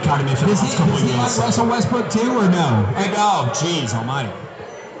standard of the academy for the last couple of years. Does he like Russell Westbrook too, or no? Oh, jeez almighty.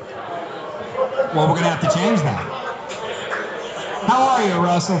 Well, we're going to have to change that. How are you,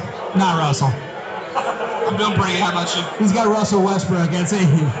 Russell? Not Russell. I'm doing pretty good. How about you? He's got Russell Westbrook. That's it.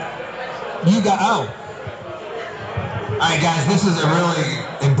 You got, All right, guys, this is a really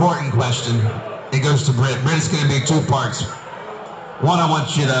important question. It goes to Britt. Britt, it's going to be 2 parts. One, I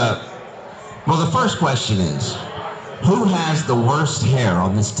want you to... Well, the first question is, who has the worst hair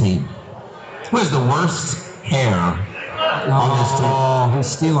on this team? Who has the worst hair on this team? Oh, he's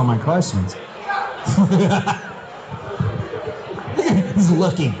stealing my questions. He's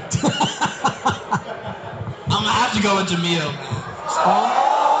looking. I'm gonna have to go with Jamil.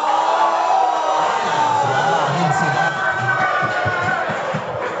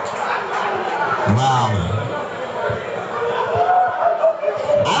 Wow.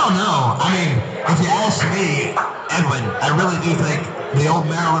 I don't know. I mean, if you ask me, Edwin, I really do think the old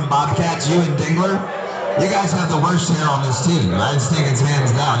Maryland Bobcats, you and Dingler, you guys have the worst hair on this team. I just think it's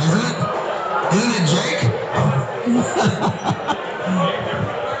hands down, isn't it? Isn't it, Jake?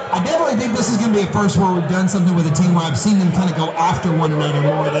 I definitely think this is going to be a first where we've done something with a team where I've seen them kind of go after one another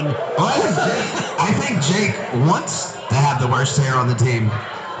more than... Well, I think Jake wants to have the worst hair on the team.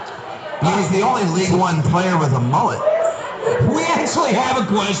 He's the only League One player with a mullet. We actually have a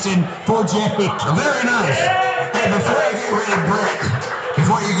question for Jake. Very nice. Hey, before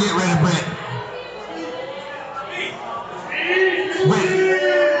you get rid of Britt,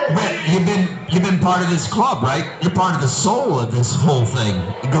 you've been part of this club, right? You're part of the soul of this whole thing.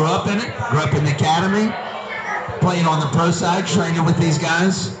 You grew up in it, grew up in the academy, playing on the pro side, training with these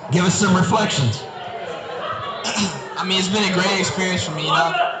guys. Give us some reflections. I mean, it's been a great experience for me,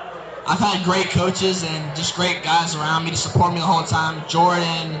 I've had great coaches and just great guys around me to support me the whole time.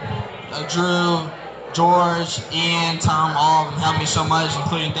 Jordan, Drew, George, Ian, Tom, all of them helped me so much,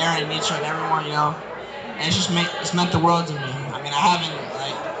 including Darren, Nietzsche, and everyone, And it's meant the world to me. I mean,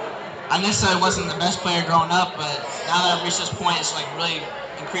 I I necessarily wasn't the best player growing up, but now that I've reached this point, it's like really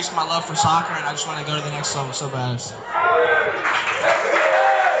increased my love for soccer, and I just want to go to the next level so bad.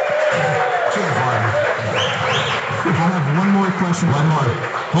 I have one more question. One more.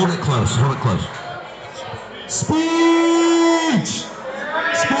 Hold it close. Hold it close. Speech.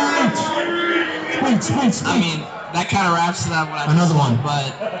 I mean, that kind of wraps it up. What I Another one.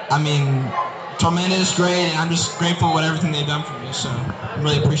 But I mean, Tormenta is great, and I'm just grateful for everything they've done for me. So I'm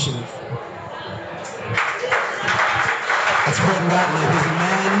really appreciative. That's Britton Gottlieb. He's a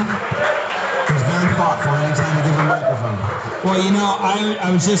man who's very thoughtful anytime you give him a microphone. Well,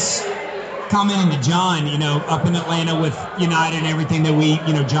 I was just commenting to John, up in Atlanta with United and everything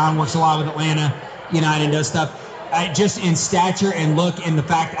that John works a lot with Atlanta United and does stuff. Just in stature and look and the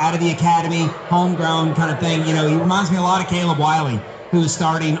fact out of the academy, homegrown kind of thing, he reminds me a lot of Caleb Wiley, who is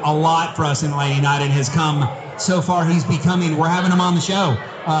starting a lot for us in Atlanta United, has come so far. We're having him on the show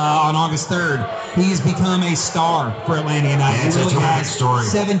on August 3rd. He's become a star for Atlanta United. Yeah, it's really a terrific story.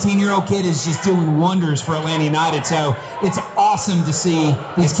 17-year-old kid is just doing wonders for Atlanta United. So it's awesome to see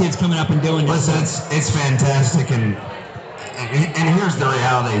these kids coming up and doing this. Listen, it's fantastic, and here's the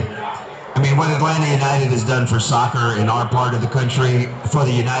reality. I mean, what Atlanta United has done for soccer in our part of the country, for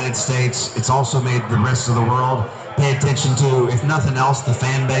the United States, it's also made the rest of the world pay attention to, if nothing else, the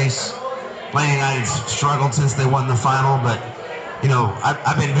fan base. Atlanta United's struggled since they won the final, but,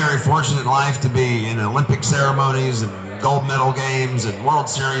 I've been very fortunate in life to be in Olympic ceremonies and gold medal games and World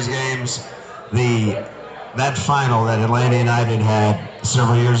Series games. That final that Atlanta United had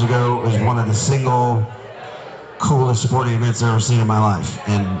several years ago was one of the single coolest sporting events I've ever seen in my life.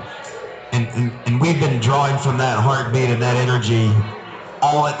 And we've been drawing from that heartbeat and that energy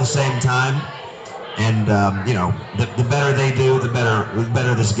all at the same time. And, the better they do, the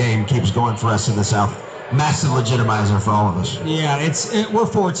better this game keeps going for us in the South. Massive legitimizer for all of us. Yeah, we're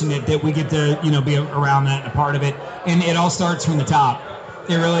fortunate that we get to, be around that and a part of it. And it all starts from the top.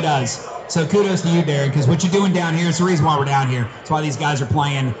 It really does. So kudos to you, Darren, because what you're doing down here is the reason why we're down here. It's why these guys are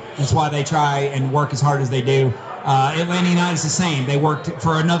playing. It's why they try and work as hard as they do. Atlanta United's the same. They worked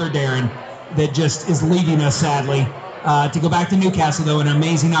for another Darren that just is leaving us, sadly. To go back to Newcastle, though, an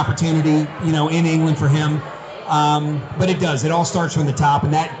amazing opportunity, in England for him. But it does. It all starts from the top.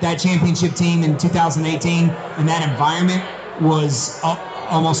 And that championship team in 2018 and that environment was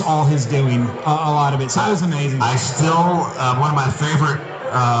almost all his doing, a lot of it. So it was amazing. I still, one of my favorite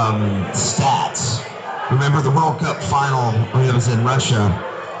stats, remember the World Cup final when it was in Russia,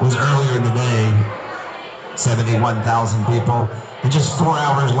 was earlier in the day, 71,000 people. And just 4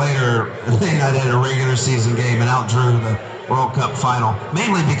 hours later, they had a regular season game and outdrew the World Cup final,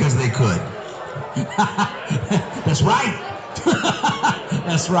 mainly because they could. That's right.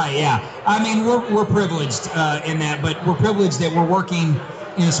 That's right, yeah. I mean, we're privileged in that, but we're privileged that we're working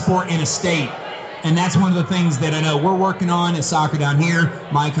in a sport in a state. And that's one of the things that I know we're working on in soccer down here.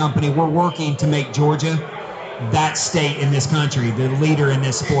 My company, we're working to make Georgia that state in this country, the leader in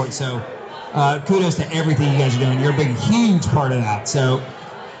this sport. So kudos to everything you guys are doing. You're a big, huge part of that. So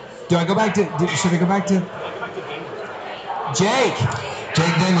should I go back to Jake?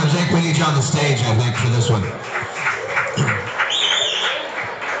 Jake Dingler. Jake, we need you on the stage, I think, for this one.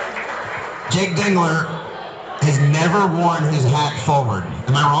 Jake Dingler has never worn his hat forward.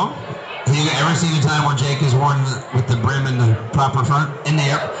 Am I wrong? Have you ever seen a time where Jake has worn with the brim in the proper front? In the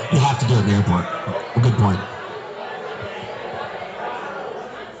air? You have to do it in the airport. Good point.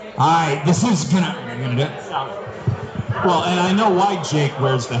 All right, this is gonna do it. Well, and I know why Jake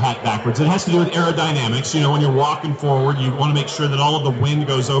wears the hat backwards. It has to do with aerodynamics. When you're walking forward, you want to make sure that all of the wind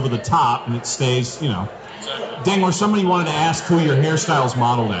goes over the top and it stays, Dingler, somebody wanted to ask who your hairstyle's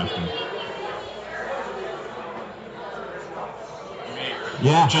modeled after.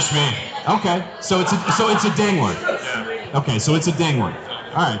 Yeah. Just me. Okay. So it's a Dingler. Yeah. Okay, so it's a Dingler.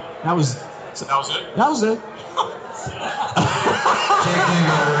 All right. That was it? That was it. Jake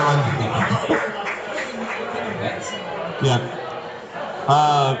Dingler, everyone. Yeah.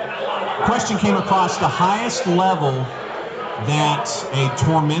 Question came across the highest level that a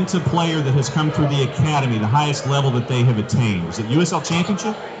Tormenta player that has come through the academy, the highest level that they have attained. Is it USL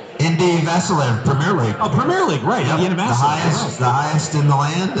Championship? Indy Vassilev, Premier League. Oh, Premier League, right. Yep. Indiana Vassilev. The highest in the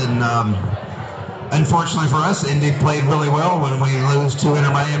land, and unfortunately for us, Indy played really well when we lose to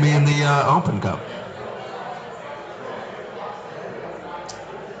Inter Miami in the Open Cup.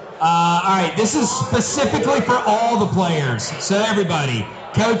 All right, this is specifically for all the players. So everybody,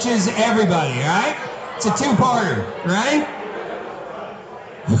 coaches, everybody, all right? It's a two-parter, right?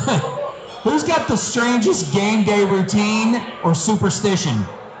 Who's got the strangest game day routine or superstition?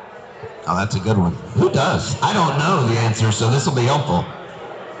 Oh, that's a good one. Who does? I don't know the answer, so this will be helpful.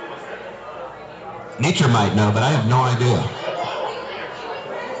 Nature might know, but I have no idea.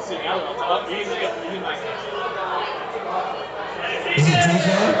 Is it TJ?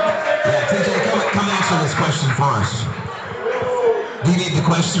 Yeah, TJ, come answer this question for us. Do you need the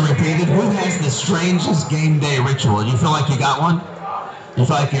question repeated? Who has the strangest game day ritual? You feel like you got one? You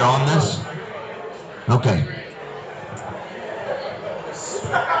feel like you're on this? Okay.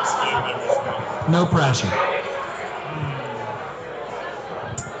 No pressure.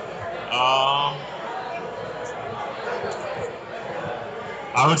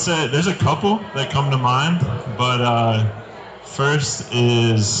 I would say there's a couple that come to mind, but first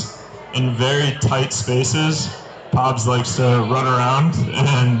is in very tight spaces, Pops likes to run around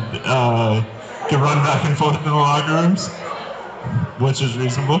and can run back and forth in the locker rooms, which is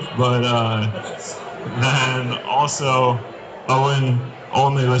reasonable. But then also Owen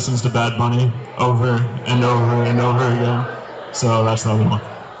only listens to Bad Bunny over and over and over again. So that's the other one.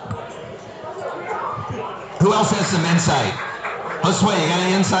 Who else has some insight? Josue, you got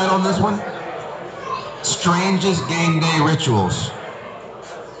any insight on this one? Strangest game day rituals.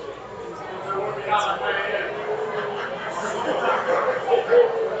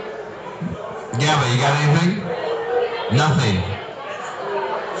 Gabba, you got anything? Nothing.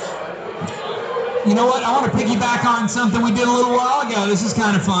 You know what? I want to piggyback on something we did a little while ago. This is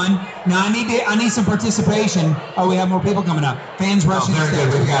kind of fun. Now I need some participation. Oh, we have more people coming up. Fans rushing. Oh, very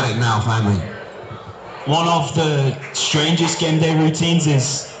good. We've got it now, finally. One of the strangest game day routines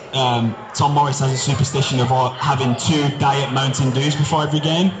is Tom Morris has a superstition of having 2 Diet Mountain Dews before every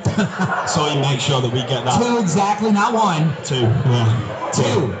game. So he makes sure that we get that. 2 exactly, not 1. 2, yeah.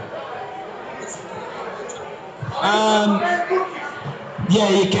 2. Yeah,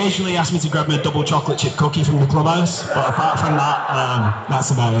 he occasionally asks me to grab me a double chocolate chip cookie from the clubhouse, but apart from that, that's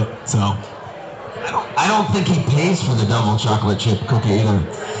about it. So I don't think he pays for the double chocolate chip cookie either.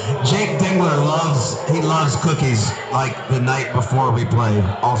 Jake Dingler loves cookies like the night before we play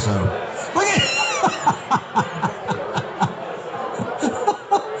also. Look at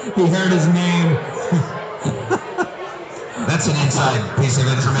He heard his name. That's an inside piece of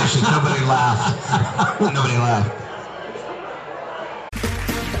information. Nobody laughed. Nobody laughed.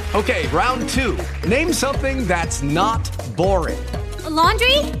 Okay, round 2. Name something that's not boring. A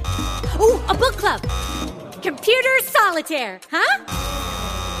laundry? Ooh, a book club. Computer solitaire, huh?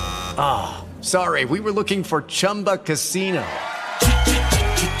 Ah, sorry, we were looking for Chumba Casino.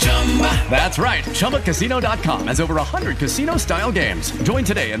 That's right, ChumbaCasino.com has over 100 casino-style games. Join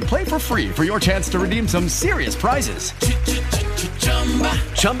today and play for free for your chance to redeem some serious prizes.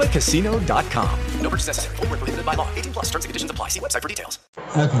 ChumbaCasino.com. No purchase necessary. Void where prohibited by law. 18+ terms and conditions apply. See website for details.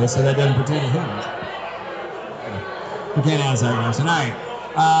 Okay, so that doesn't pertain to him. We can't answer that question. All right.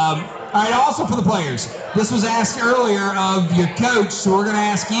 All right, also for the players. This was asked earlier of your coach, so we're going to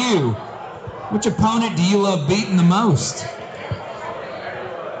ask you. Which opponent do you love beating the most?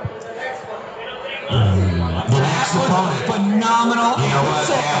 The next opponent. Phenomenal. You know what?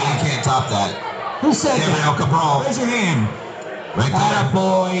 Yeah, you can't top that. Who said Gabriel that? Cabral. Raise your hand. Right there.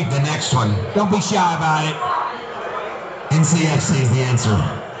 Boy. The next one. Don't be shy about it. NCFC is the answer.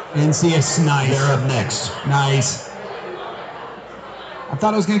 NCFC, nice. They're up next. Nice. I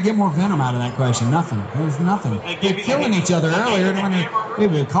thought I was going to get more venom out of that question. Nothing. There was nothing. They're killing each other earlier.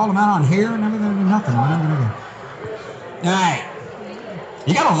 We called them out on hair and everything. Nothing. All right.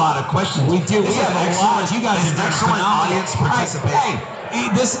 You got a lot of questions. We do. We have a lot. You guys have excellent audience participation. Hey,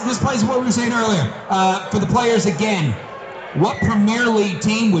 this plays what we were saying earlier. For the players again, what Premier League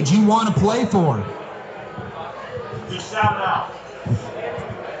team would you want to play for? Just shout out.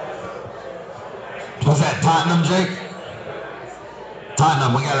 Was that Tottenham, Jake?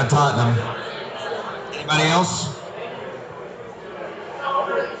 Tottenham. We got a Tottenham. Anybody else?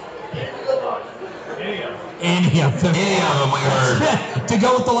 Any of them. Any of them we heard. To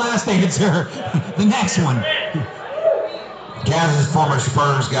go with the last answer, the next one. Kaz is former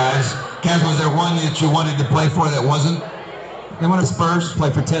Spurs, guys. Kaz, was there one that you wanted to play for that wasn't? They wanted Spurs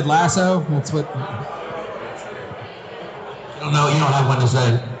play for Ted Lasso. That's what. No, you don't have one to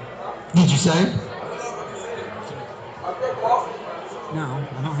say. Did you say? No,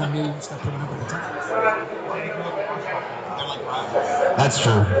 I don't have new stuff coming up at the time. That's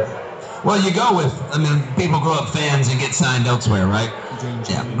true. Well, you go with, people grow up fans and get signed elsewhere, right?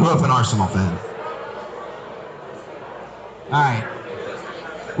 Yeah, grew up an Arsenal fan. All right.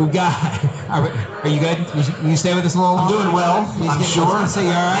 We've got, are you good? You stay with us a little I'm longer? doing well, I'm sure. See,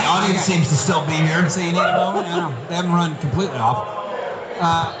 all right? The audience seems to still be here. So you need a moment? I don't know. They haven't run completely off.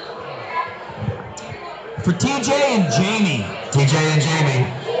 For TJ and Jamie. TJ and Jamie.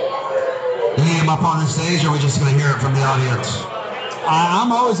 You need them up on the stage, or are we just going to hear it from the audience?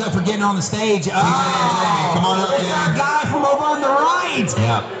 I'm always up for getting on the stage. Oh, come on up, there's our guy from over on the right.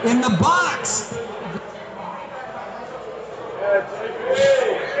 Yeah. In the box.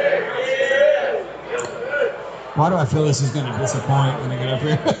 Why do I feel this is going to disappoint when I get up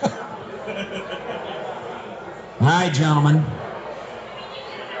here? All right, gentlemen.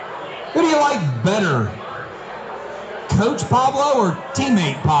 Who do you like better? Coach Pablo or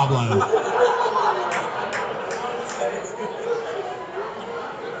teammate Pablo?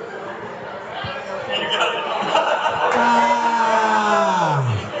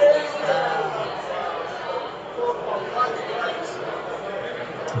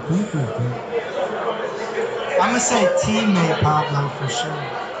 I'm going to say teammate Pablo for sure.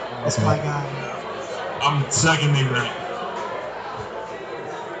 That's my guy. I'm seconding that.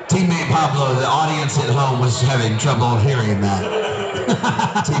 Teammate Pablo, the audience at home was having trouble hearing that.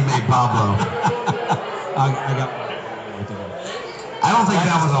 Teammate Pablo. I don't think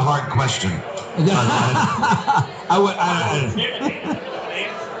that was a hard question.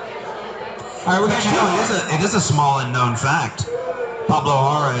 All right, it is a small and known fact. Pablo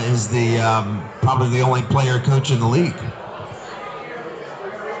O'Hara is the probably the only player coach in the league.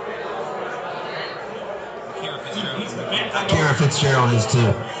 Kara Fitzgerald is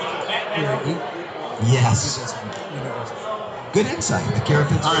too. Yes. Good insight, Kara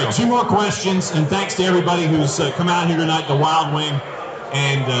Fitzgerald. All right, 2 more questions, and thanks to everybody who's come out here tonight, the Wild Wing,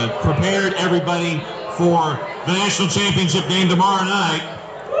 and prepared everybody for the national championship game tomorrow night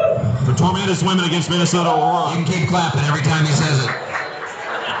for Tormenta's women against Minnesota Aurora. You can keep clapping every time he says it.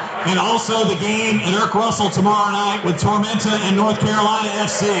 And also the game at Irk Russell tomorrow night with Tormenta and North Carolina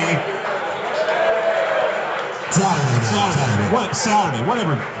FC. Saturday,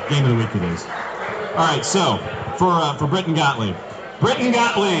 whatever game of the week it is. All right, so for Britton Gottlieb. Britton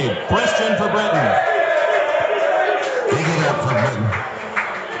Gottlieb, question for Britton. Take it up for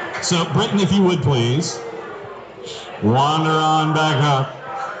Britton. So Britton, if you would please, wander on back up.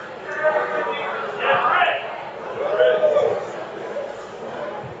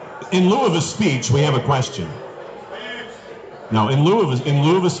 In lieu of a speech, we have a question. No, in lieu of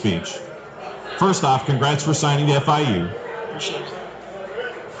a speech. First off, congrats for signing to FIU. Appreciate it.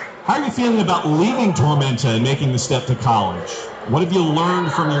 How are you feeling about leaving Tormenta and making the step to college? What have you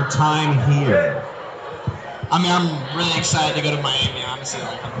learned from your time here? I mean, I'm really excited to go to Miami, honestly.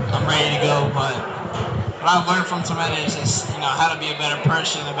 Like, I'm ready to go, but what I've learned from Tormenta is just, how to be a better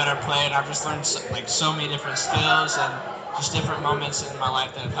person, a better player, and I've just learned so many different skills and just different moments in my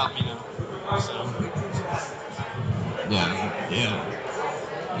life that have helped me now. So. Yeah.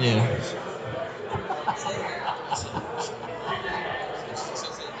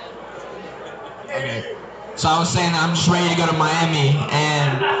 Okay. So I was saying I'm just ready to go to Miami,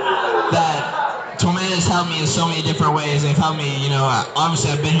 and that Tormenta has helped me in so many different ways. They've helped me,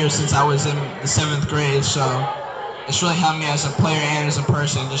 obviously I've been here since I was in the 7th grade, so it's really helped me as a player and as a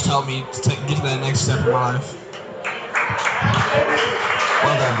person, just helped me to get to that next step in my life.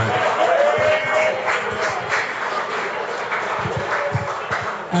 Well done, Brett.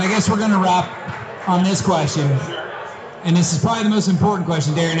 And I guess we're going to wrap on this question. And this is probably the most important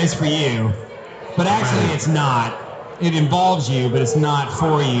question, Darren, it's for you. But actually, it's not. It involves you, but it's not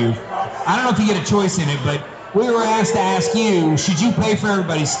for you. I don't know if you get a choice in it, but we were asked to ask you, should you pay for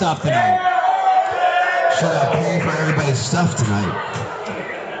everybody's stuff tonight? Should I pay for everybody's stuff tonight?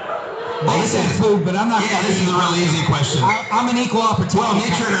 They said food, but I'm not. Yeah, this is a really easy question. I'm an equal opportunity. Well,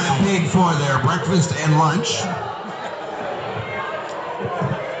 Mitchell and I paid for their breakfast and lunch,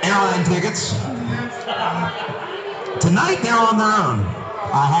 airline tickets. Tonight they're on their own.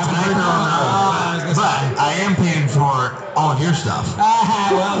 Tonight they're on their own. But I am paying for all of your stuff.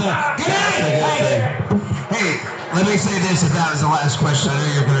 Well, good night. Hey, let me say this: if that was the last question, I know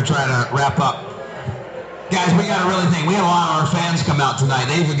you're going to try to wrap up. Guys, we got to really think. We had a lot of our fans come out tonight.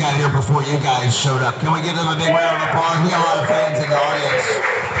 They even got here before you guys showed up. Can we give them a big round of applause? We got a lot of fans in the audience.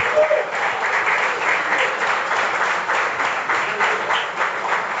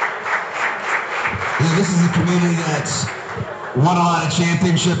 This is a community that's won a lot of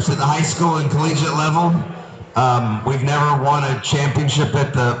championships at the high school and collegiate level. We've never won a championship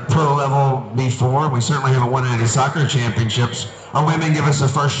at the pro level before. We certainly haven't won any soccer championships. Our women give us the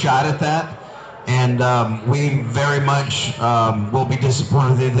first shot at that. And we very much will be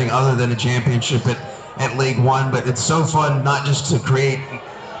disappointed with anything other than a championship at League One. But it's so fun not just to create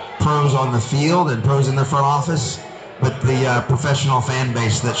pros on the field and pros in the front office, but the professional fan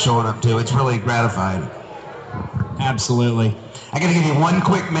base that's showing up too. It's really gratifying. Absolutely. I got to give you one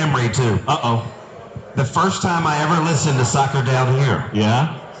quick memory too. Uh-oh. The first time I ever listened to soccer down here.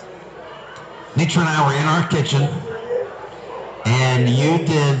 Yeah? Nitra and I were in our kitchen, and you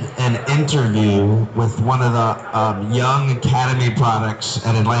did an interview with one of the young academy products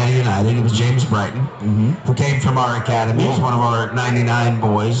at Atlanta United. It was James Brighton, who came from our academy. He's one of our 99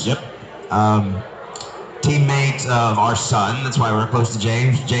 boys. Yep. Teammate of our son. That's why we're close to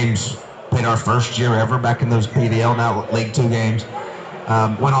James. James played our first year ever back in those PDL, now League 2 games.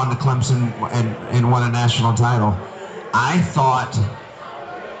 Went on to Clemson and won a national title. I thought,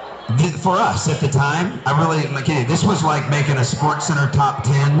 for us at the time, this was like making a SportsCenter top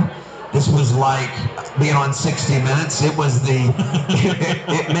 10. This was like being on 60 Minutes. It was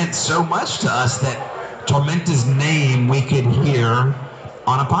it meant so much to us that Tormenta's name we could hear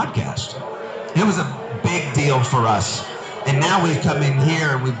on a podcast. It was a big deal for us. And now we've come in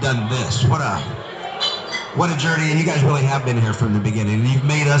here and we've done this. What a journey. And you guys really have been here from the beginning. And you've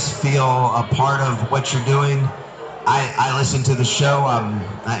made us feel a part of what you're doing. I listen to the show.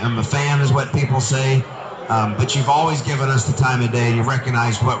 I'm a fan, is what people say. But you've always given us the time of day. You've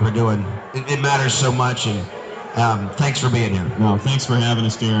recognized what we're doing. It matters so much. And thanks for being here. No, thanks for having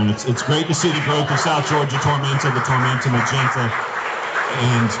us, Darren. It's great to see the growth of South Georgia Tormenta, the Tormenta Magenta.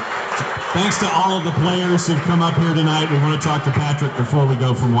 And thanks to all of the players who've come up here tonight. We want to talk to Patrick before we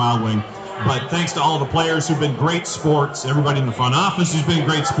go from Wild Wing. But thanks to all the players who've been great sports, everybody in the front office who's been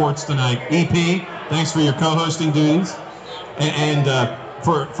great sports tonight. EP, thanks for your co-hosting duties, and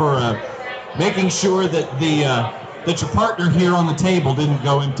for making sure that your partner here on the table didn't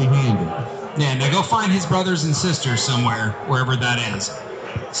go empty-handed. Yeah, now go find his brothers and sisters somewhere, wherever that is.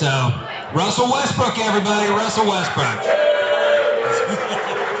 So, Russell Westbrook, everybody, Russell Westbrook.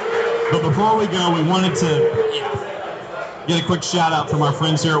 But before we go, we wanted to get a quick shout out from our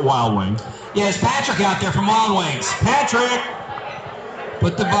friends here at Wild Wing. Yeah, it's Patrick out there from Wild Wings. Patrick!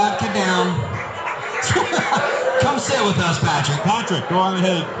 Put the vodka down. Come sit with us, Patrick. Patrick, go on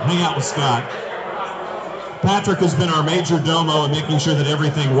ahead and hang out with Scott. Patrick has been our major domo in making sure that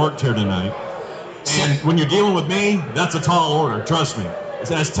everything worked here tonight. And when you're dealing with me, that's a tall order, trust me.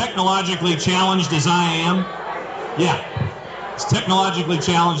 As technologically challenged as I am, as technologically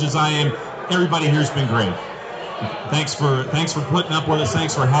challenged as I am, everybody here's been great. Thanks for putting up with us.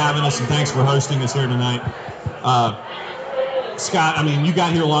 Thanks for having us, and thanks for hosting us here tonight. Scott, I mean, you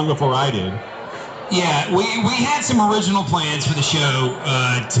got here long before I did. Yeah, we had some original plans for the show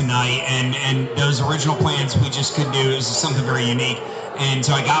tonight, and those original plans we just couldn't do. It was something very unique. And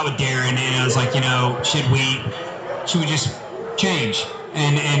so I got with Darren, and I was like, should we just change?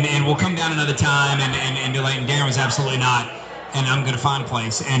 And we'll come down another time and do like, and Darren was absolutely not. And I'm going to find a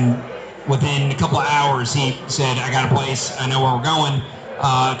place. And within a couple of hours, he said, I got a place. I know where we're going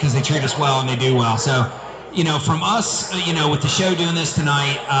because they treat us well and they do well. So, from us, with the show doing this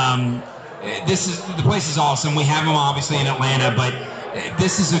tonight, the place is awesome. We have them obviously in Atlanta, but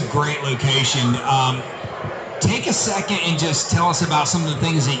this is a great location. Take a second and just tell us about some of the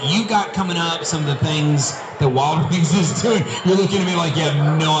things that you got coming up, some of the things that Wild Wings is doing. You're looking at me like you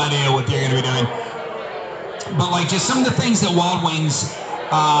have no idea what they're going to be doing. But like just some of the things that Wild Wings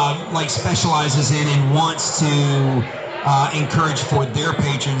specializes in and wants to encourage for their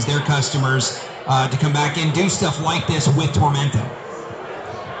patrons, their customers, to come back and do stuff like this with Tormenta.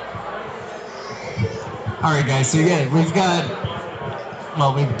 All right, guys. So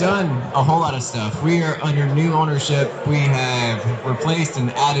we've done a whole lot of stuff. We are under new ownership. We have replaced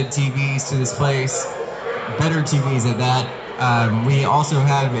and added TVs to this place, better TVs at that. We also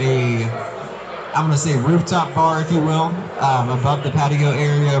have I'm going to say rooftop bar, if you will, above the patio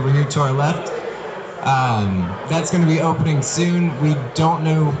area over here to our left. That's going to be opening soon. We don't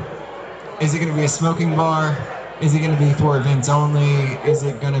know, is it going to be a smoking bar? Is it going to be for events only? Is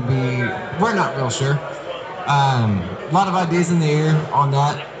it going to be, we're not real sure. A lot of ideas in the air on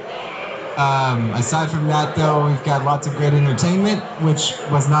that. Aside from that, though, we've got lots of great entertainment, which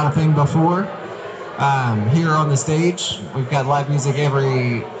was not a thing before. Here on the stage, we've got live music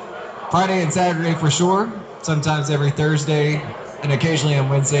every Friday and Saturday for sure, sometimes every Thursday, and occasionally on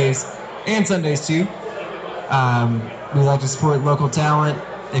Wednesdays and Sundays too. We like to support local talent.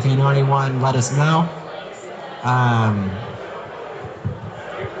 If you know anyone, let us know.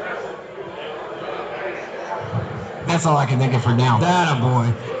 That's all I can think of for now. That a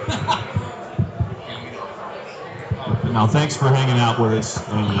boy. Now, thanks for hanging out with us,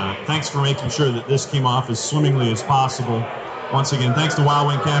 and thanks for making sure that this came off as swimmingly as possible. Once again, thanks to Wild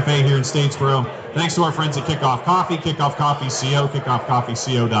Wing Cafe here in Statesboro. Thanks to our friends at Kickoff Coffee, Kickoff Coffee CO,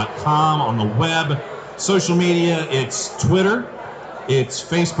 kickoffcoffeeco.com on the web. Social media, it's Twitter, it's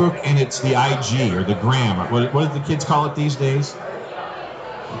Facebook, and it's the IG or the Gram. What do the kids call it these days?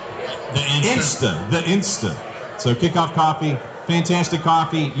 The Insta. So Kickoff Coffee, fantastic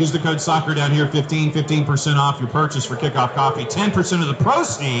coffee. Use the code soccer down here, 15% off your purchase for Kickoff Coffee. 10% of the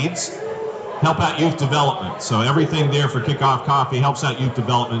proceeds help out youth development. So everything there for Kickoff Coffee helps out youth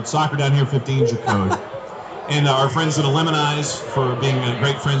development. Soccer down here, 15 is your code. And our friends at Eliminize for being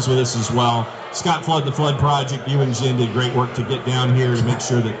great friends with us as well. Scott Flood, the Flood Project, you and Jen did great work to get down here to make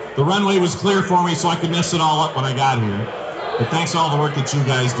sure that the runway was clear for me so I could mess it all up when I got here. But thanks for all the work that you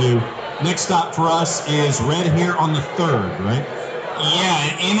guys do. Next stop for us is Red here on the 3rd, right?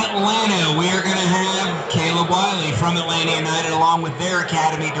 Yeah, in Atlanta, we are going to have Caleb Wiley from Atlanta United along with their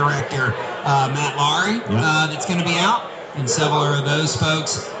academy director, Matt Laurie, that's going to be out, and several of those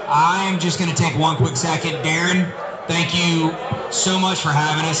folks. I'm just going to take one quick second. Darren, thank you so much for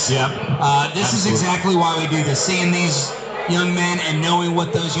having us. This is exactly why we do this. Seeing these young men and knowing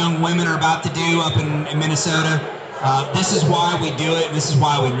what those young women are about to do up in Minnesota. This is why we do it. This is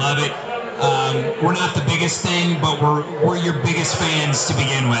why we love it. We're not the biggest thing, but we're your biggest fans to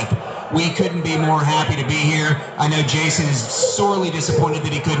begin with. We couldn't be more happy to be here. I know Jason is sorely disappointed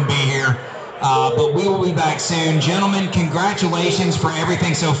that he couldn't be here. But we will be back soon. Gentlemen, congratulations for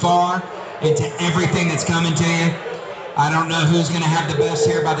everything so far and to everything that's coming to you. I don't know who's going to have the best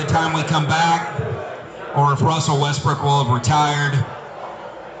here by the time we come back, or if Russell Westbrook will have retired,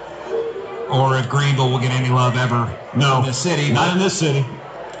 or if Greenville will get any love ever in this city. Not in this city.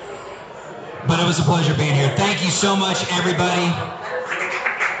 But it was a pleasure being here. Thank you so much, everybody.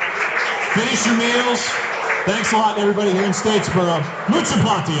 Finish your meals. Thanks a lot to everybody here in Statesboro. Mucha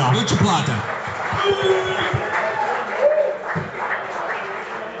plata, y'all. Mucha plata.